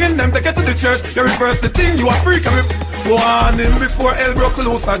 Slow singing them, take it to the church. You reverse the thing, you a freak and me warn him before hell broke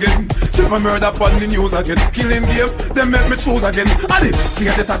loose again. Chip a murder upon the news again. Killing game, them make me choose again. Addy,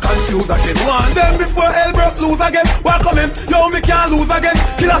 fear that I confuse again. Warn them before hell broke loose again. Welcome him, yo me can't lose again.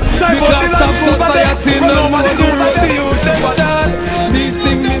 Killer, try for the land lose again. But nobody lose again. These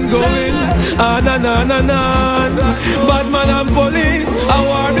things been going on and on and on. Bad man and police, I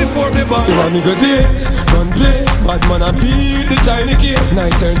war before me born. You want me go day, don't play. Bad man and beat the shiny kid.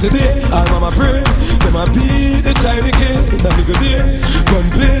 Night turn today, all mama pray. Them a beat the shiny kid. Now me go day, don't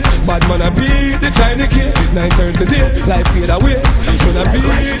play. Bad man and beat the shiny kid. Night turn today, life fade away. When I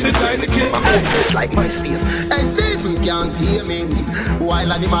beat the shiny kid. Like my steel. Hey, Stephen can't hear me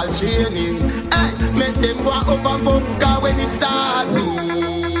while animal training. Hey, make them go overboard when it start me.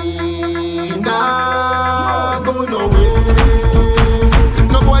 Nah, go nowhere.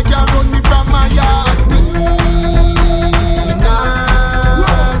 No boy can run me from my yard.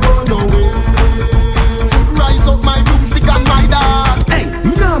 Nah, go nowhere. Rise up my broomstick and my dog. Hey,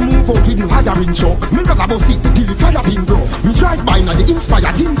 me nah move out with no hiring show. Me got a bus it till the fire pin bro. Me drive by now the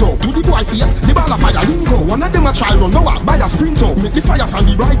inspire tinto. To the boy face, the ball of fire lingo. One of them a try run now buy a sprinter. Make the fire from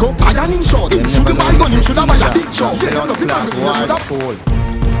the bike go. Iron in short. Him should buy gun, him should have buy a big shot. School.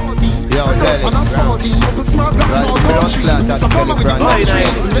 Yo, Delhi, right, blood clot that's skelly from the cell.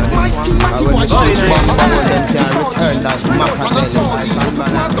 And when the shit bomb, them can't return that's Machiavelli.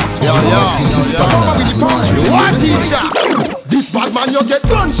 Yo, what teacher? This bad man you get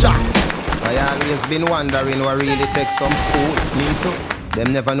gunshot. I always been wondering what really takes some fool. Me too.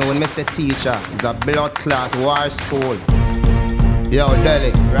 Them never know when me say teacher. It's a blood clot war school. Yo,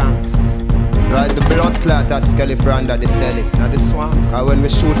 Delhi, Rams. Right, the blood clot that's skelly from the celly. Now the swamps. And when we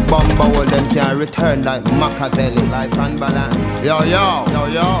shoot bomb all them can return like Machiavelli. Life and balance. Yo.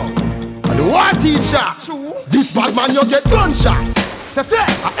 And the war teacher. True. This bad man you get gunshot. Say fair,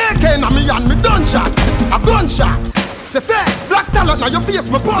 a AK na me and me gunshot. A gunshot. Say fair, black talent on your face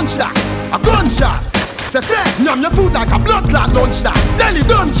me punch that. A gunshot. Say fair, numb your food like a blood clot lunch that. Delhi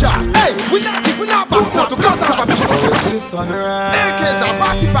gunshot. Hey, we not pass now to cut off. This one right. AKs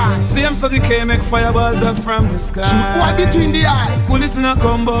are 45. Same so the K make fireball drop from the sky. Shoot boy between the eyes. Pull it in a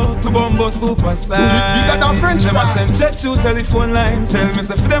combo to bumbo super size. Do it bigger than French them fries. Them a send jet to telephone lines. Tell me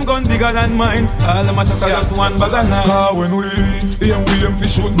say for them gun bigger than mine. All them a chat just one bag of nine. Car when we aim fi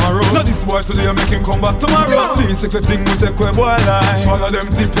shoot marrow. Now this boy today make him come back tomorrow. The secret thing we take we boy line. Swallow them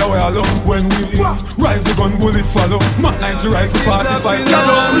tip ya we alone. When we rise the gun bullet follow. Mac 90 rifle 45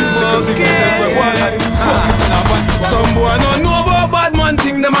 kilo. The secret thing we take we boy line. Some boy no know about bad man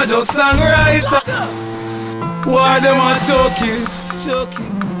thing, them a just songwriter. Why them a choke it?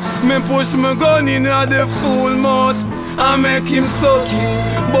 Me push my gun in a the full mouth and make him suck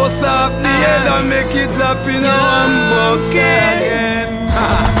it. Bust up the head and make it up in a hamburger again.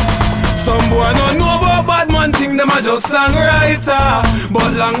 Some boy no know about bad man thing, them a just songwriter.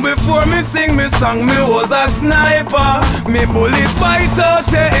 But long before me sing me song, me was a sniper. Me bullet bite out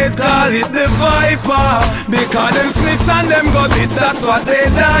your head, call it the viper. Because them snitch and them go bits, that's what they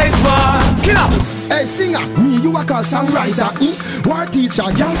die for. Killer! Hey singer, me you a call songwriter, war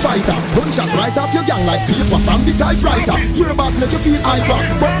teacher, gang fighter. Gunshot right off your gang like paper from the typewriter. Your boss make you feel hyper,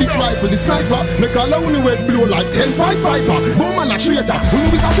 but this rifle, the sniper, make a lonely wet blow like 10 pipe piper. Bowman a traitor, when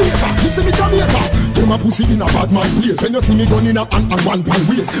you is a faker, listen me Jamaica. Them a pussy in a bad man place. When you see me gun in a hand and one pan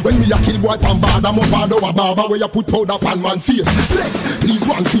waist. When me a kill boy pan bad, I'm a father or barber where you put powder pan man face. Flex, please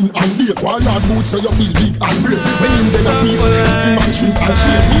one and thin and late. Warlord boots so you feel big and brave. When in bed a piece, every man shrink and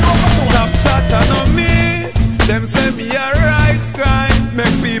shake. Top shot and no miss. Them say me a rice grind.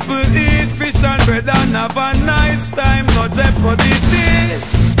 Make people eat fish and bread and have a nice time. No jeopardy this,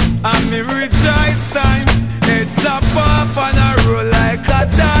 and me rejoice time. Head chop off and a roll like a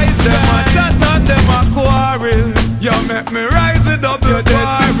dice. Them a chat and them a quarrel. You make me rise it up your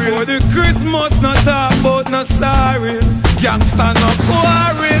quarrel. For the Christmas not talk about no sorry. Gangsta no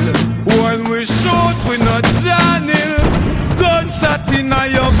quarrel. When we shoot we not channel. Gunshot in a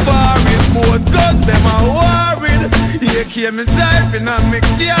your forehead. Both gun them a worried. You came me driving and me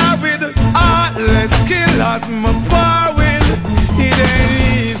carried. Heartless killers me forward. It ain't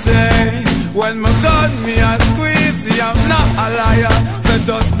easy. When my gun me a squeeze, I'm not a liar. So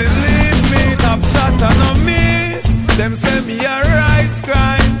just believe me. Top shot and no miss. Them say me a rice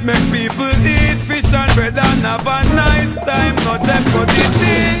grind. Make people eat fish and bread and have a nice time. No jeopardy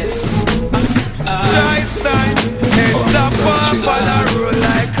this. Nice time. Head up off and a roll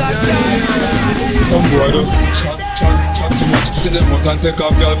like a dice. Some brothers chat too much. Tell them out and take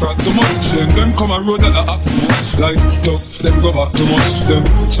off girl frack too much. Then them come and road and act too much. Like dogs, them go back too much. Them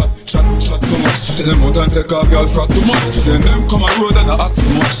chat too much. Tell them out and take off girl frack too much. Then them come and road and act too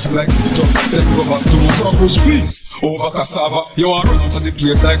much. Like dogs, them go back too much. Push please over cassava. You want run out of the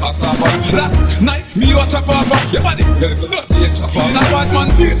place like cassava. Last night me watch a papa. Your body get a dirty and chopper. Now bad man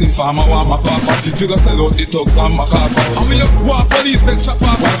facing farmer want my papa. If you go sell out the thugs and my papa. And me up want police then chopper.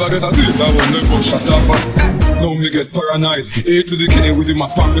 Whatever get a deal I want them go shut up. Now me get paranoid. A to the K with the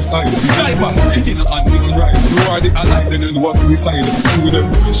map on the side. Driver in a hand in right. You are the ally then you know suicide. Shoot them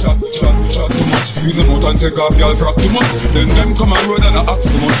chat too much. Use them out and take off girl frack too much. Then them come and road and act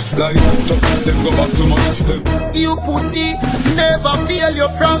too much. Like them go back too much. You pussy never fail you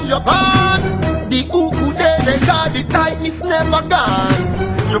from your bond. The uku they got the tightness never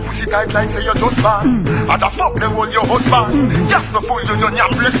gone. Your pussy tight like say you just born. And the fuck they hold your husband. Yes, no fool you don't yam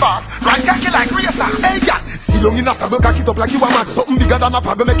breakfast. Right cocky like racer. Hey yeah, see long in a saddle cock it up like you a match. Something bigger than a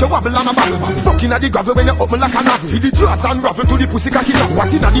pag make you wobble and a bubble. Fucking at the gravel when you open like a knot. See the trash and gravel to the pussy cocky up.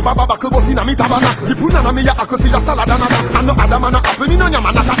 What in a the baba buckle bus in a me tabana. The punana me ya akko see your salad and a that. And no other man a happen in on your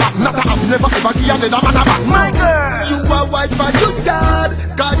man not a that. Not a have never ever give another man a back. My girl, you a wife for your yard.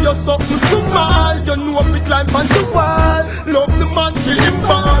 God you're something small. You know if it climb on the wall. Love the man till him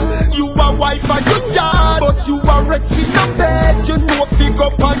ball. You a wife for your yard, but you are rich in a bed. You know fig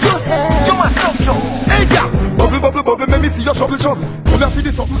up on your head. You must stop yo. Hey yeah, bubble, make me see your shovel. Come here for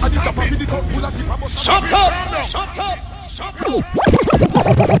this something. I did chop for the top. Shut up.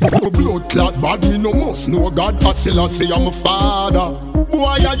 Blood clot bad me no must know God. I still say I'm a father.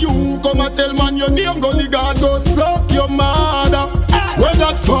 Boy are you come and tell man your name. Gully God go suck your mother. Where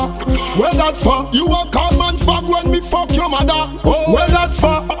that for? You a call man fuck when me fuck your mother. Where that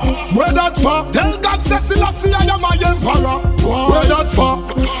for? Tell God say Stylah I am my emperor. Where that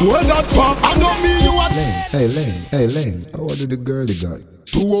for? I know me you a Lane, how old the girl they got?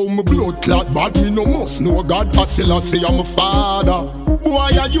 To hold my blood clot bad me no must know God. I still say I'm a father.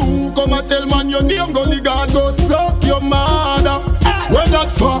 Boy are you come and tell man your name. Gully God go suck your mother. Where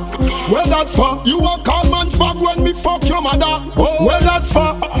that for? You a call man fuck when me fuck your mother. Where that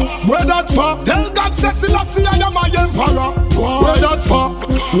for? Tell God say Stylah I am my emperor. Where that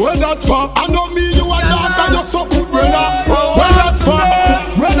for? I know me you a dark and you so good brother. Where that for?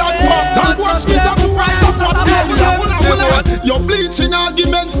 Stop watch me that you stop watch me. Your bleaching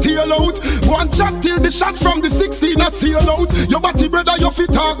arguments steal out. One chat till the shot from the 16 a seal out. Your body brother you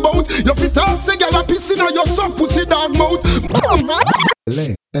fit talk about. You fit talk say girl a piss in your son pussy dog mouth.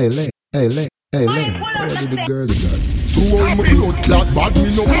 Hey, Lane, how old the girl they got? To hold my blood clot bad me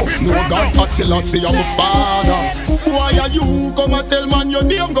no must know God. I still say I'm a father. Why are you come and tell man your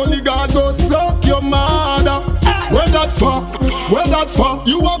name? Gully God go suck your mother. Where that for?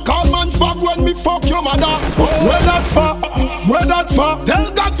 You a call man fuck when me fuck your mother. Where that for?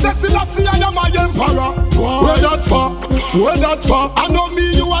 Tell God say Stylah I am my emperor. Where that for? I know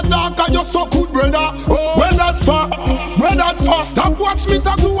me you a dark and you so good brother. Where that for? Stop watch me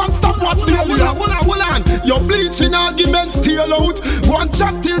talk to and stop watch the hold on. Your bleaching arguments steal out. One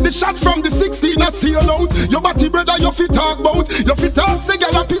chat till the shot from the 16 a seal out. Your body brother you fit talk about. You fit talk say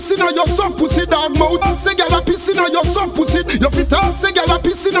girl a piss in your son pussy dog mouth. Say girl a piss in your son pussy. You fit talk say girl a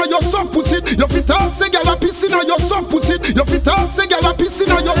piss in your son pussy. You fit talk say girl a piss in your son pussy. You fit talk say girl a piss in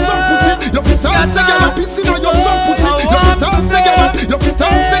your son pussy. You fit talk say girl a piss in your son pussy. You fit talk say girl a. You fit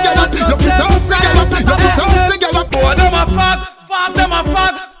talk say girl a. You fit talk say girl a. You fit talk say girl a. Boy them a fuck them a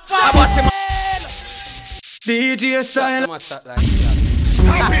fuck. About him. DJ Stylah. Stop it.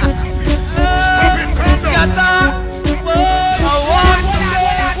 Scatter. I want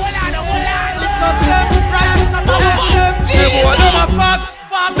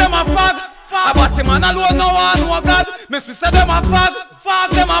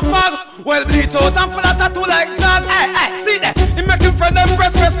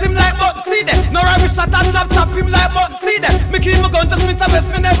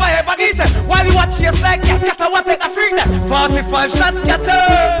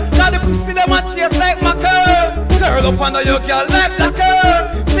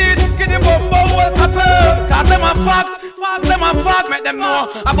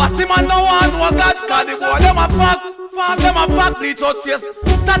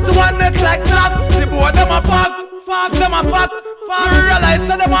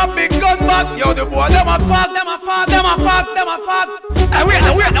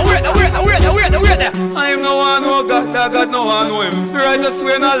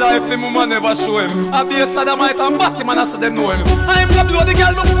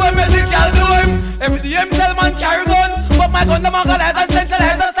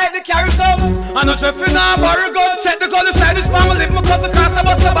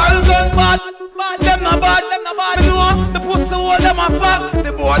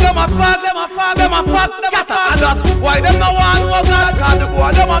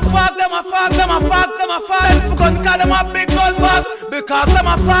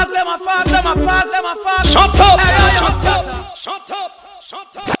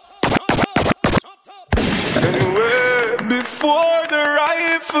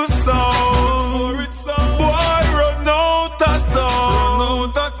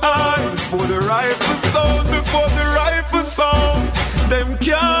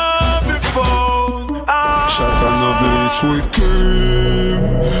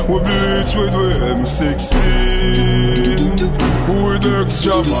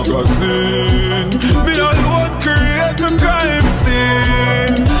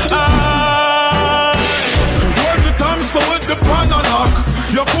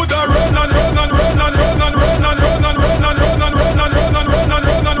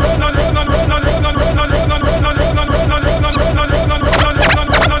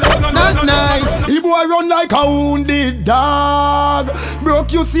it, dog.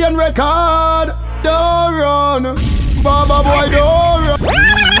 Broke you see and record. Don't run, Baba boy, don't run.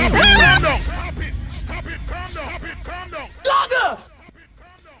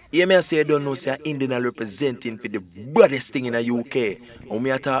 Yeah, me say I don't know, say Indian representing for the baddest thing in the UK. And me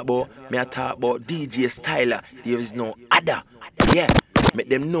a talk about DJ Stylah. There is no other. Yeah, make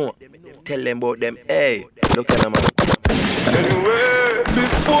them know. Tell them about them. Hey, look at them. Anyway,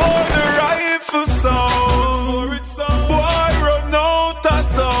 before the rifle sound, boy run out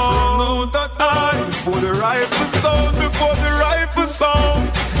of town. Before the rifle sound,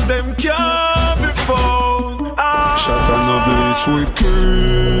 them can't be found. Shot on a bleach with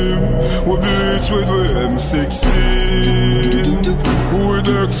cream, we bleach with M16, with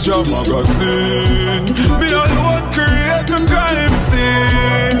extra magazine. Me alone create a crime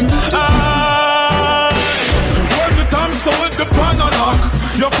scene. When the time so with the pan and knock,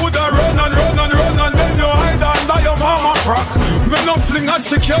 you put a run and then you hide under your mama crack. Me no fling a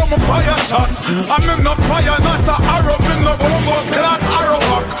chick, you me fire shot. I me no fire, not a arrow, me no over clad arrow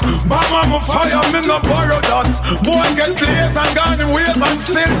back. Mama me fire, me no borrow that. Boy get lazy and gone in ways and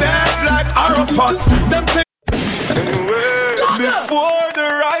still dead like Arafat. Them things. Anyway, before the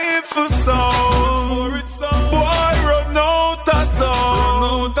rifle sound, boy run out of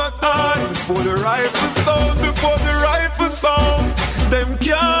town. Before the rifle sound, them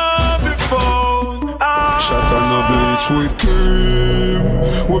can't be found. Shot on a bleach with cream,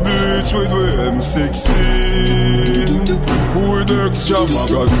 we bleach with M16, with extra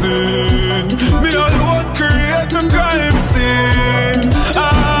magazine. Me alone create a crime scene.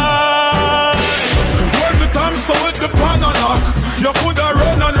 When the time so with the pan and knock, you put a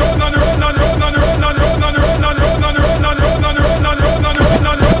run and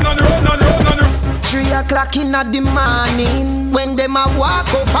 3 o'clock in the morning, when them a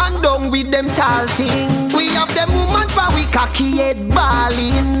walk up and down with them tall thing. We have them woman for we cocky head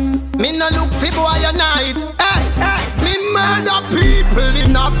balling. Me no look for boy a night. Hey, me murder people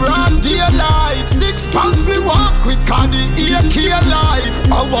in a broad daylight. 6 pounds me walk with candy AK light.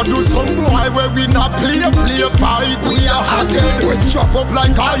 I want do some boy where we not play fight. We are hot head, we strap up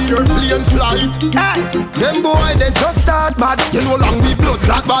like a airplane flight. Them boy they just start bad. You know long we blood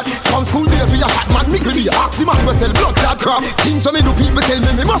clot bad. From school days we a fat man mickle be. Ask the man we sell blood clot crap. Things when me do people tell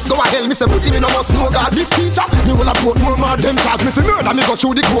me must go a hell. Me say pussy me no must know God. This teacher me will have put more mad. Them charge me for murder. Me go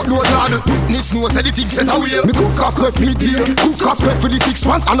through the court load lad. Witness know say the thing set away. Me cook off cref me day. Cook off cref for the 6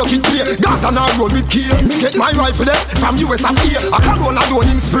 months and no kick play. Gaza now roll with key. Me get my rifle there from US and here. I can't run alone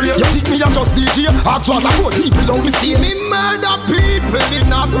in spray. You think me a just DJ? Ask what I put people don't we see me murder people in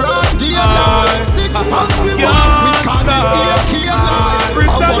a broad daylight. 6 months we walk with candy AK life.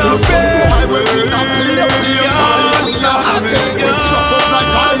 Return of faith. I will be not play fight. I take it chop up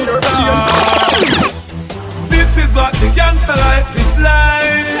like iron. This is what the gangster life is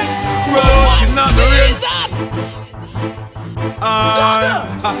like. Rolling on the race.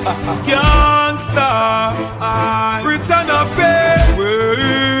 Gangsta, return of faith.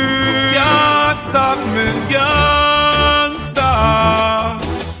 Can't stop me, gangsta.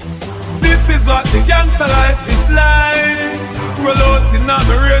 This is what the gangster life is like. Roll out in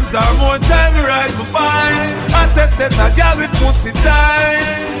the rains or more time we ride my bike. I tested a girl with pussy tight.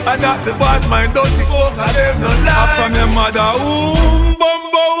 I got the bad mind, dirty folk, I them no lie. From your mother womb,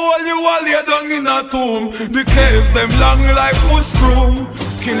 bumbo hole you all lay down in a tomb. The case them long like push broom.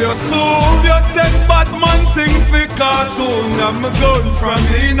 Kill your soul, you take bad man thing for cartoon. I'm a gun from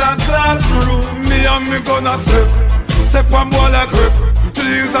in a classroom. Me and me gonna step on ball like grip. To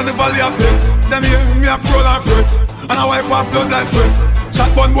the hills and the valley of death. Them hear me a pro and fret. And I wipe off blood like sweat.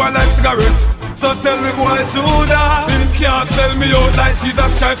 Shot one boy like cigarette. So tell the boy Judas, him can't sell me out like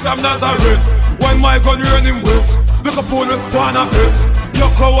Jesus Christ from Nazareth. When my gun run him wet, look up on the corner pit. You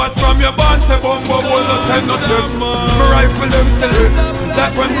coward from your band, say bumbo will not send no check. My rifle them still hit,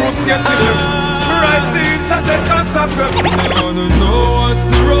 like when Bruce gets the hit. My rise the hits and they can't stop it. I wanna know what's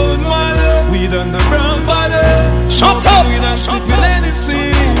the road, man. We done the brown body. Shut up! We not sipping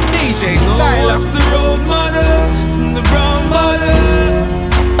anything. DJ Stylah. What's the road, man? It's in the brown body.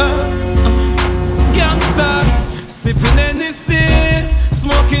 Gangsters, sipping anything,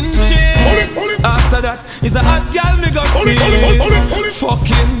 smoking cheese. After that, is a hot girl me got squeeze.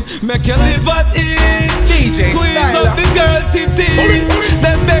 Fucking, make you live at ease. DJ Squeeze Stylah. up the girl titties.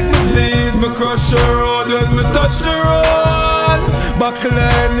 Then beg me please. Me crush her road when me touch her road. Buckle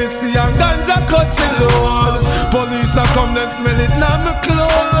Hennessy and ganja cut your load. Police a come then smell it now me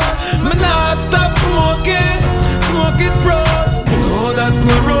clothes. Me not stop smoking, smoke it broad. Oh, that's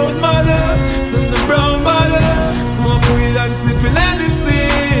my road mother, still the brown bottle. Smoke weed and sipping Hennessy.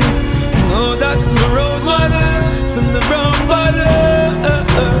 Oh, that's my road mother, still the brown bottle.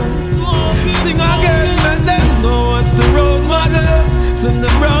 Sing again, let them know what's the road mother, still the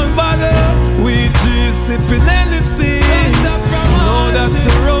brown bottle. Weed cheese sipping Hennessy. Oh, that's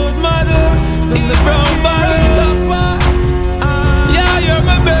the road mother, still the brown bottle. Yeah, you're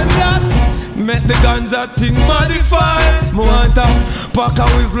my best. Make the ganja thing modify. Me want a pack of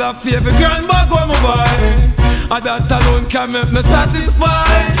Whistler for every grand bag when me buy. And that alone can make me satisfy.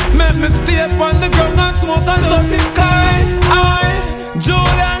 Make me stay up on the ground and smoke and touch the sky.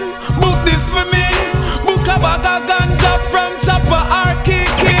 Jordan, book this for me. Book a bag of ganja from Chopper or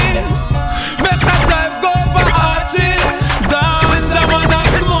Kiki. Make a drive go over Archie. Ganja man and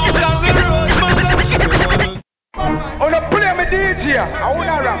smoke on the road, man. I wanna play me DJ. I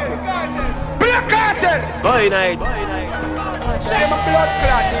wanna rap. Boy night. Say my blood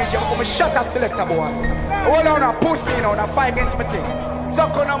clot DJ, I'm gonna shut a selector boy. Hold on a pussy, you know, a fight against me thing.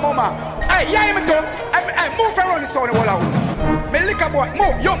 Suck on a mama. Hey, yeah, me too. Hey, move around the sound, hold on. Me lick a boy,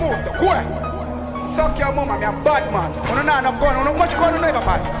 move, you move, go ahead. Suck your mama, me a bad man. I don't know enough gun, I don't know much gun, I don't know ever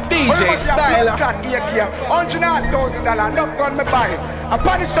bad. DJ Stylah. $100,000, enough gun me buy. A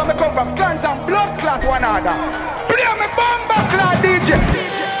punish time me come from clans and blood clot one another. Play me bomba clot DJ.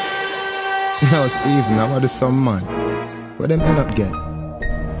 Yo, Stephen, I want to some man. What them end up get?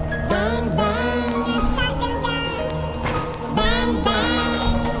 Bang bang, you shut them down. Bang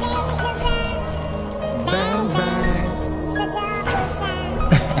bang, bang bang.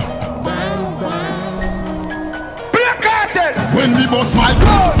 Bang bang. Black Cartel. When we bust my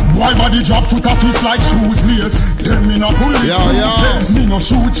gun, why body drop foot a twist like shoes lace? Them me no bullet, me no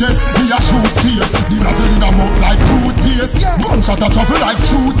shoot chest, me a shoot face. The nozzle in a mouth like toothpaste. Gunshot a travel like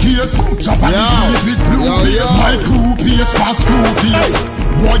suitcase. Japanese with blue face, my crew pace pass screw face.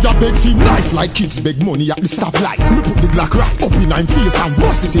 Boy a beg him life like kids beg money at the stoplight. Me put the Glock right up in him face and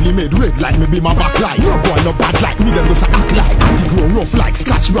bust it till he made red like me be my backlight. No boy no bad like me, them just act like anti-grow rough like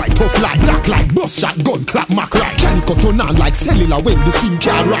scotch bright, tough like black like bust shot gun clap mac right. Calico turn on like cellular when the SIM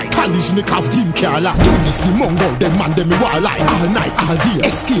car right. Kalishnikov team car like do this the mongo, them man them me war like all night all day.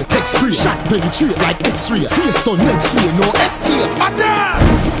 Escape text free, shot penetrate like X-ray. Face done next way, no escape. Attack!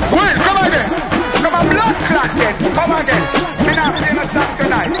 Wait, come again. Come on, blood clot then. Come again. Me not play no song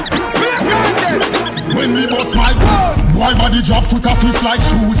tonight. Blood clot then. When we bust my gun, boy body drop foot a twist like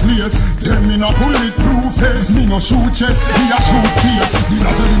shoes lace. Them me no bulletproof face, me no shoot chest, me a shoot face. The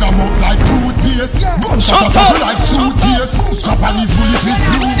nozzle in a mouth like toothpaste. Gunshot a travel like suitcase. Japanese bullet with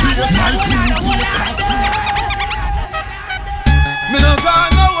blue face, my crew face. Me no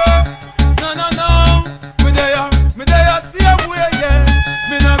gonna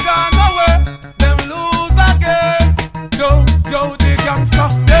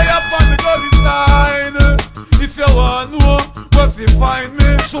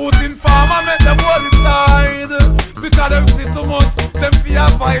Shooting farmer make them hold the side. Because them see too much, them fear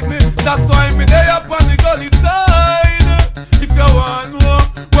fight me. That's why me there up on the gully side. If you want more,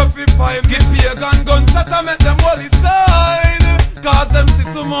 go fi fight me. Give me a gunshot and make them hold the side. Cause them see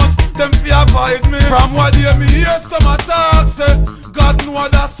too much, them fear fight me. From what you me hear some attacks, God know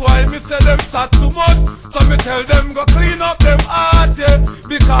that's why me say them chat too much. So me tell them go clean up them heart, yeah.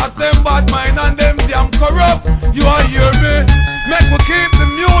 Because them bad mind and them damn corrupt. You a hear me? Make me keep the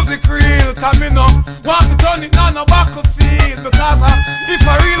music real. Cause me no want to turn it on a battlefield. Because if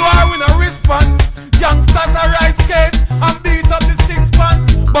a real war with a response, youngsters a right case and beat up the 6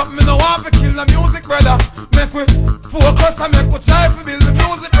 pants. But me no want to kill the music, brother. Make we focus and make we try to build the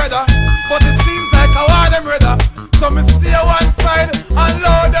music, brother. But it seems like a war them, brother. So me stay one side and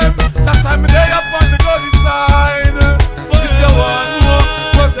load them. That's why me lay up on the gully side. If you want more,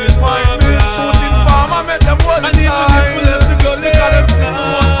 go fi find me. Shooting farmer make them hold the side. Because them see too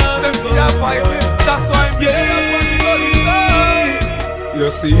much, them fear fight me. That's why me lay up on the gully side. You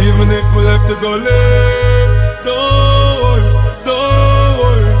see, even if we left the gully, don't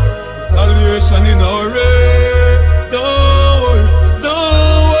worry. Retaliation in our way. Don't worry.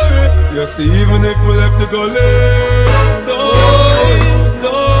 You see, even if we left the gully, don't worry.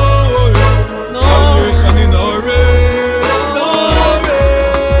 Retaliation in our way. Don't worry.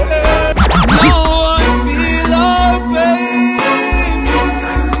 No one feel our pain.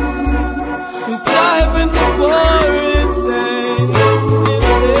 It's time in the pouring insane.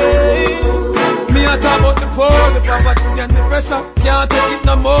 Me a talk about the poor, the poverty and the pressure. Can't take it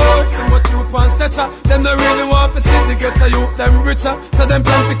no more. Too much youth and stretcher. Them don't really want to see the ghetto youth them richer. So them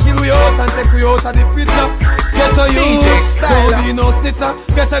plan to kill we out and take we out of the picture. Ghetto youth, don't be no snitcher.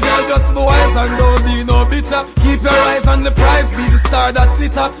 Get a girl just be wise and don't be no bitcher. Keep your eyes on the prize, be the star that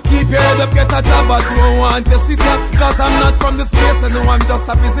glitter. Keep your head up, get a job, but don't want to sit here. Cause I'm not from this place and no, I'm just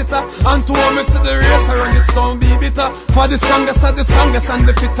a visitor. And to me to the race, I run it, don't be bitter. For the strongest of the strongest and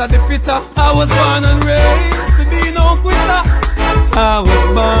the fitter, the fitter. I was born and raised to be no quitter. I was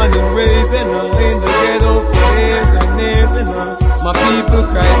born and raised in the ghetto for years and years enough. My people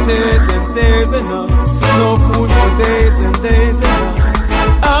cry tears and tears enough. No food for days and days enough.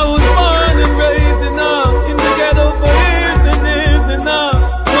 I was born and raised enough in the ghetto for years and years enough.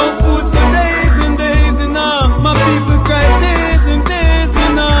 No food for days and days enough. My people cry tears and tears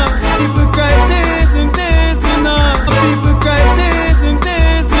enough. People cry tears and tears enough. My people cry tears and tears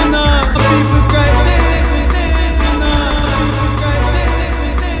enough. My people cry tears and tears enough. People cry tears and tears enough.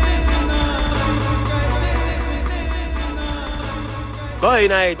 Boy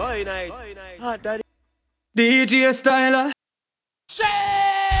night. Hot daddy. DJ Stylah. Shit!